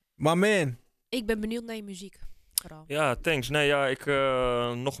Maar man, Ik ben benieuwd naar je muziek. Vooral. ja, thanks. Nee, ja, ik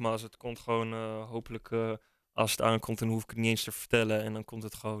nogmaals, het komt gewoon hopelijk als het aankomt, dan hoef ik het niet eens te vertellen. En dan komt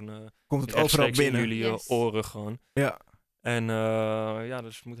het gewoon komt het overal rechtstreeks in binnen. jullie Yes. oren gewoon. Ja. En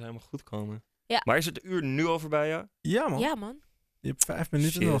dus het moet helemaal goed komen. Ja. Maar is het uur nu al voorbij, ja? Ja man, Ja, man. je hebt 5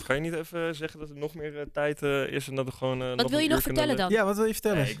 minuten Shit, nog. Kan je niet even zeggen dat er nog meer tijd is en dat we gewoon Wat wil je nog vertellen dan? Ja, wat wil je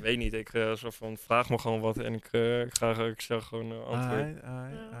vertellen? Nee, ik weet niet. Ik zo van, vraag me gewoon wat en ik zeg gewoon antwoord.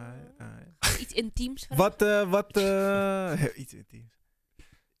 Ai. Iets intiems vragen? Iets intiems.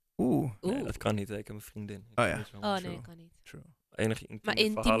 Oeh, Nee, dat kan niet. Ik heb een vriendin. Ik Oh kan ja. niet zomaar Oh zo. nee, kan niet. true. Enige Maar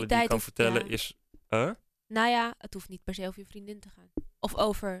intieme verhalen die ik intimiteit kan of- vertellen ja. is... Nou ja, het hoeft niet per se over je vriendin te gaan. Of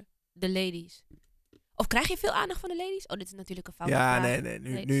over de ladies. Of krijg je veel aandacht van de ladies? Oh, dit is natuurlijk een foute Ja, vraag. nee.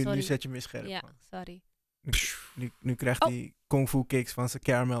 Nee, Nu sorry. zet je me scherp. Ja, Man. sorry. Nu krijgt Oh. hij kung fu kicks van zijn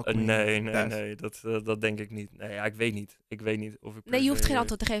caramel queen thuis. Nee, dat denk ik niet. Nee, ja, ik weet niet. Ik weet niet of ik... per Nee, je hoeft se- geen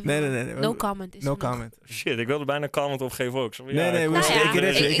antwoord te geven. Nee, man. nee. No comment is No genoeg. comment. Shit, ik wilde bijna comment opgeven ook. Zo van, Nee, ik- we Nou ja, ik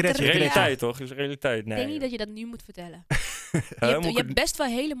red je, ik red je. Realiteit, toch? Is realiteit. Ik Nee. denk niet dat je dat nu moet vertellen. Huh, Je moet ik hebt het- best wel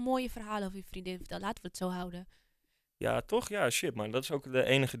hele mooie verhalen over je vriendin verteld. Laten we het zo houden. Ja, toch? Ja, shit, man. Dat is ook de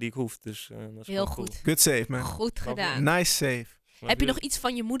enige die ik hoef. Dus, dat is Heel gewoon goed. Good save, man. Goed Snap je? gedaan. Nice save. cool. Snap Heb je nog iets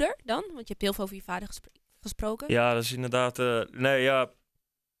van je moeder dan? Want je hebt heel veel over je vader gesproken. Ja, dat is inderdaad... nee, ja...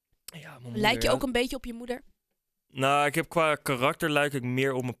 Ja, mijn moeder, Lijk je ja. ook een beetje op je moeder? Nou, ik heb qua karakter lijk ik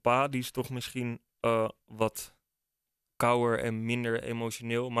meer op mijn pa. Die is toch misschien wat kouder en minder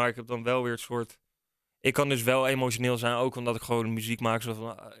emotioneel. Maar ik heb dan wel weer het soort... Ik kan dus wel emotioneel zijn, ook omdat ik gewoon muziek maak. Zo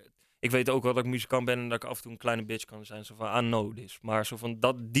van, ik weet ook wel dat ik muzikant ben en dat ik af en toe een kleine bitch kan zijn. Zo van, I know this. Maar zo van,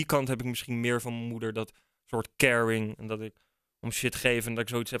 die kant heb ik misschien meer van mijn moeder. Dat soort caring en dat ik om shit geef en dat ik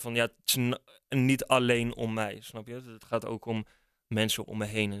zoiets heb van... Ja, het is niet alleen om mij, snap je? Het gaat ook om mensen om me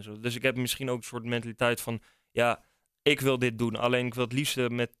heen en zo. Dus ik heb misschien ook een soort mentaliteit van... Ja, ik wil dit doen. Alleen ik wil het liefste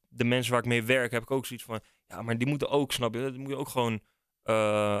met de mensen waar ik mee werk... heb ik ook zoiets van... Ja, maar die moeten ook, snap je? Die moeten ook gewoon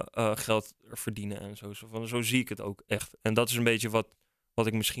geld verdienen en zo. Zo zie ik het ook echt. En dat is een beetje wat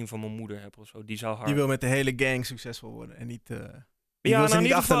ik misschien van mijn moeder heb of zo. Die zou haar... Je wil met de hele gang succesvol worden en niet... Ja, wil ze nou,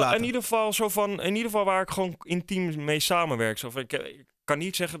 niet achterlaten. in ieder geval waar ik gewoon intiem mee samenwerk. Zo van, ik kan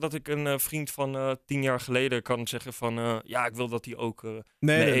niet zeggen dat ik een vriend van 10 jaar geleden kan zeggen van... ja, ik wil dat hij ook...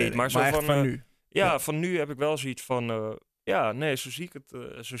 Nee, maar maar zo echt van, van nu. ja, Ja. van nu heb ik wel zoiets van... ja, nee, zo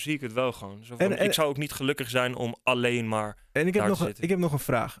zie ik het wel gewoon. Zo van, En- ik zou ook niet gelukkig zijn om alleen maar... En ik heb, daar nog te een, zitten. ik heb nog een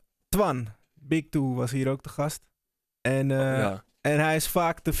vraag. Twan, Big Two, was hier ook te gast. En, ja. en hij is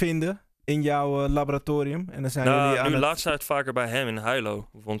vaak te vinden in jouw laboratorium. En dan zijn jullie Nou, aan nu het... laatst tijd vaker bij hem in Heilo.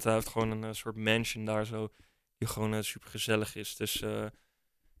 Want hij heeft gewoon een soort mansion daar zo. Die gewoon super gezellig is. Dus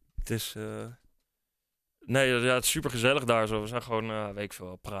het is... nee, ja, het is super gezellig daar zo. We zijn gewoon, weet ik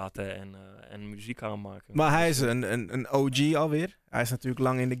veel, praten en muziek aanmaken. Maar hij Dus, is een OG alweer. Hij is natuurlijk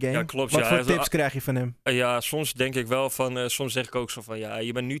lang in de game. Ja, klopt, Wat ja. voor Hij is tips krijg je van hem? ja, soms denk ik wel van... soms zeg ik ook zo van... Ja,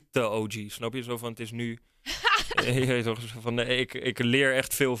 je bent nu te OG. Snap je? Zo van, het is nu... je weet toch, zo van, nee, ik leer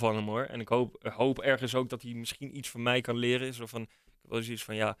echt veel van hem hoor. En ik hoop ergens ook dat hij misschien iets van mij kan leren. Zo van, ik heb wel zoiets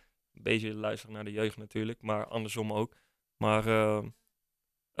van, ja, een beetje luisteren naar de jeugd natuurlijk. Maar andersom ook. Maar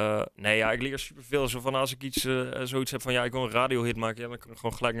nee, ja, ik leer superveel. Zo van, als ik zoiets heb van, ja, ik wil een radiohit maken. Ja, dan kan ik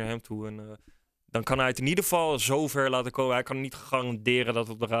gewoon gelijk naar hem toe. En dan kan hij het in ieder geval zo ver laten komen. Hij kan niet garanderen dat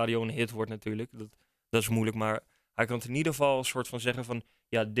op de radio een hit wordt natuurlijk. Dat is moeilijk, maar hij kan het in ieder geval een soort van zeggen van...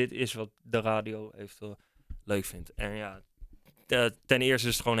 Ja, dit is wat de radio eventueel leuk vindt. En ja, ten eerste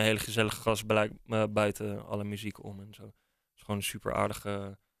is het gewoon een hele gezellige gast buiten alle muziek om en zo. Het is gewoon een super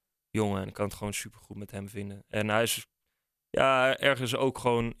aardige jongen en ik kan het gewoon super goed met hem vinden. En hij is ja, ergens ook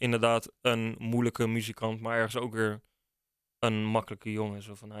gewoon inderdaad een moeilijke muzikant, maar ergens ook weer een makkelijke jongen.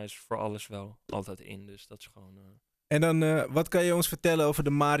 Zo van, hij is voor alles wel altijd in, dus dat is gewoon... En dan, wat kan je ons vertellen over de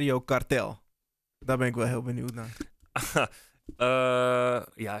Mario Kartel? Daar ben ik wel heel benieuwd naar.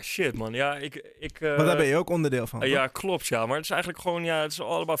 ja, shit man. Ja, ik Want daar ben je ook onderdeel van. toch? ja, klopt ja. Maar het is eigenlijk gewoon, ja, het is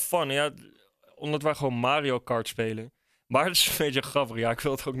all about fun. Ja, omdat wij gewoon Mario Kart spelen. Maar het is een beetje grappig. Ja, ik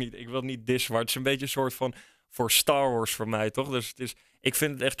wil het ook niet, ik wil het niet dissen, maar het is een beetje een soort van voor Star Wars voor mij, toch? Dus het is, ik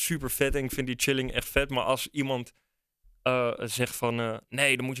vind het echt super vet en ik vind die chilling echt vet. Maar als iemand zegt van,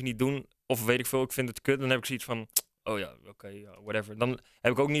 nee, dat moet je niet doen. Of weet ik veel, ik vind het kut. Dan heb ik zoiets van, oh ja, oké, ja, whatever. Dan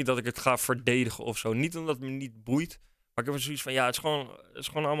heb ik ook niet dat ik het ga verdedigen of zo. Niet omdat het me niet boeit. Maar ik heb zoiets van, ja, het is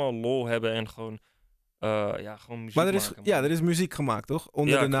gewoon allemaal lol hebben en gewoon, ja, gewoon muziek Maar er is, maken. ja, er is muziek gemaakt, toch?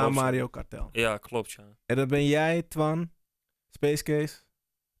 Onder Ja, de naam klopt, ja. Mario Kartel. Ja, klopt, ja. En dat ben jij, Twan, Space Case,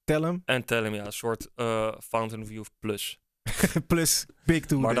 Tellem, En Tellem, ja, een soort Fountain of Youth Plus. plus Big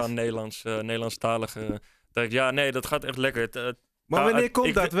Two. Maar dus. dan Nederlandstalige dacht ik, ja, nee, dat gaat echt lekker. Maar Nou, wanneer komt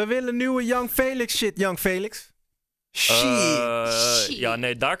ik dat? We willen nieuwe Young Felix shit, Young Felix. Shit. Shit. Ja,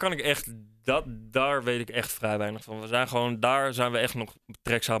 nee, daar kan ik echt... Daar weet ik echt vrij weinig van. Daar zijn we echt nog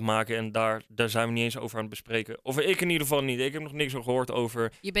tracks aan het maken. En daar zijn we niet eens over aan het bespreken. Of ik in ieder geval niet. Ik heb nog niks gehoord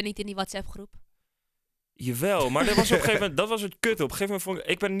over... Je bent niet in die WhatsApp-groep. Jawel, maar dat was op een gegeven moment... Dat was het kutte. Op een gegeven moment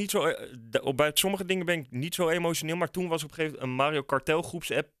vond ik ben niet zo... bij sommige dingen ben ik niet zo emotioneel. Maar toen was op een gegeven moment een Mario Kartel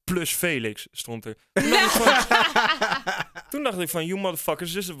groepsapp plus Felix stond er. Toen dacht ik van, you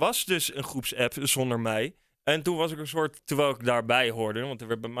motherfuckers. Dus er was dus een groepsapp zonder mij. En toen was ik een soort, terwijl ik daarbij hoorde, want er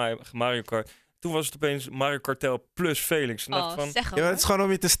werd bij mij Mario Kart. Toen was het opeens Mario Kartel plus Felix. En dacht van, zeg Ja, maar het is gewoon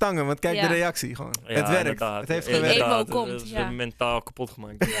om je te stangen, want kijk Ja. de reactie gewoon. ja, het werkt. inderdaad. Het heeft Die gewerkt. emo Inderdaad, komt, dat is ja. mentaal kapot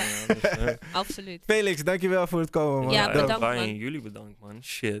gemaakt. Ja, dus, Absoluut. Felix, dankjewel voor het komen, man. Ja, Dope. bedankt, Brian, man. jullie bedankt, man.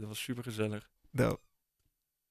 Shit, dat was super gezellig. Dope.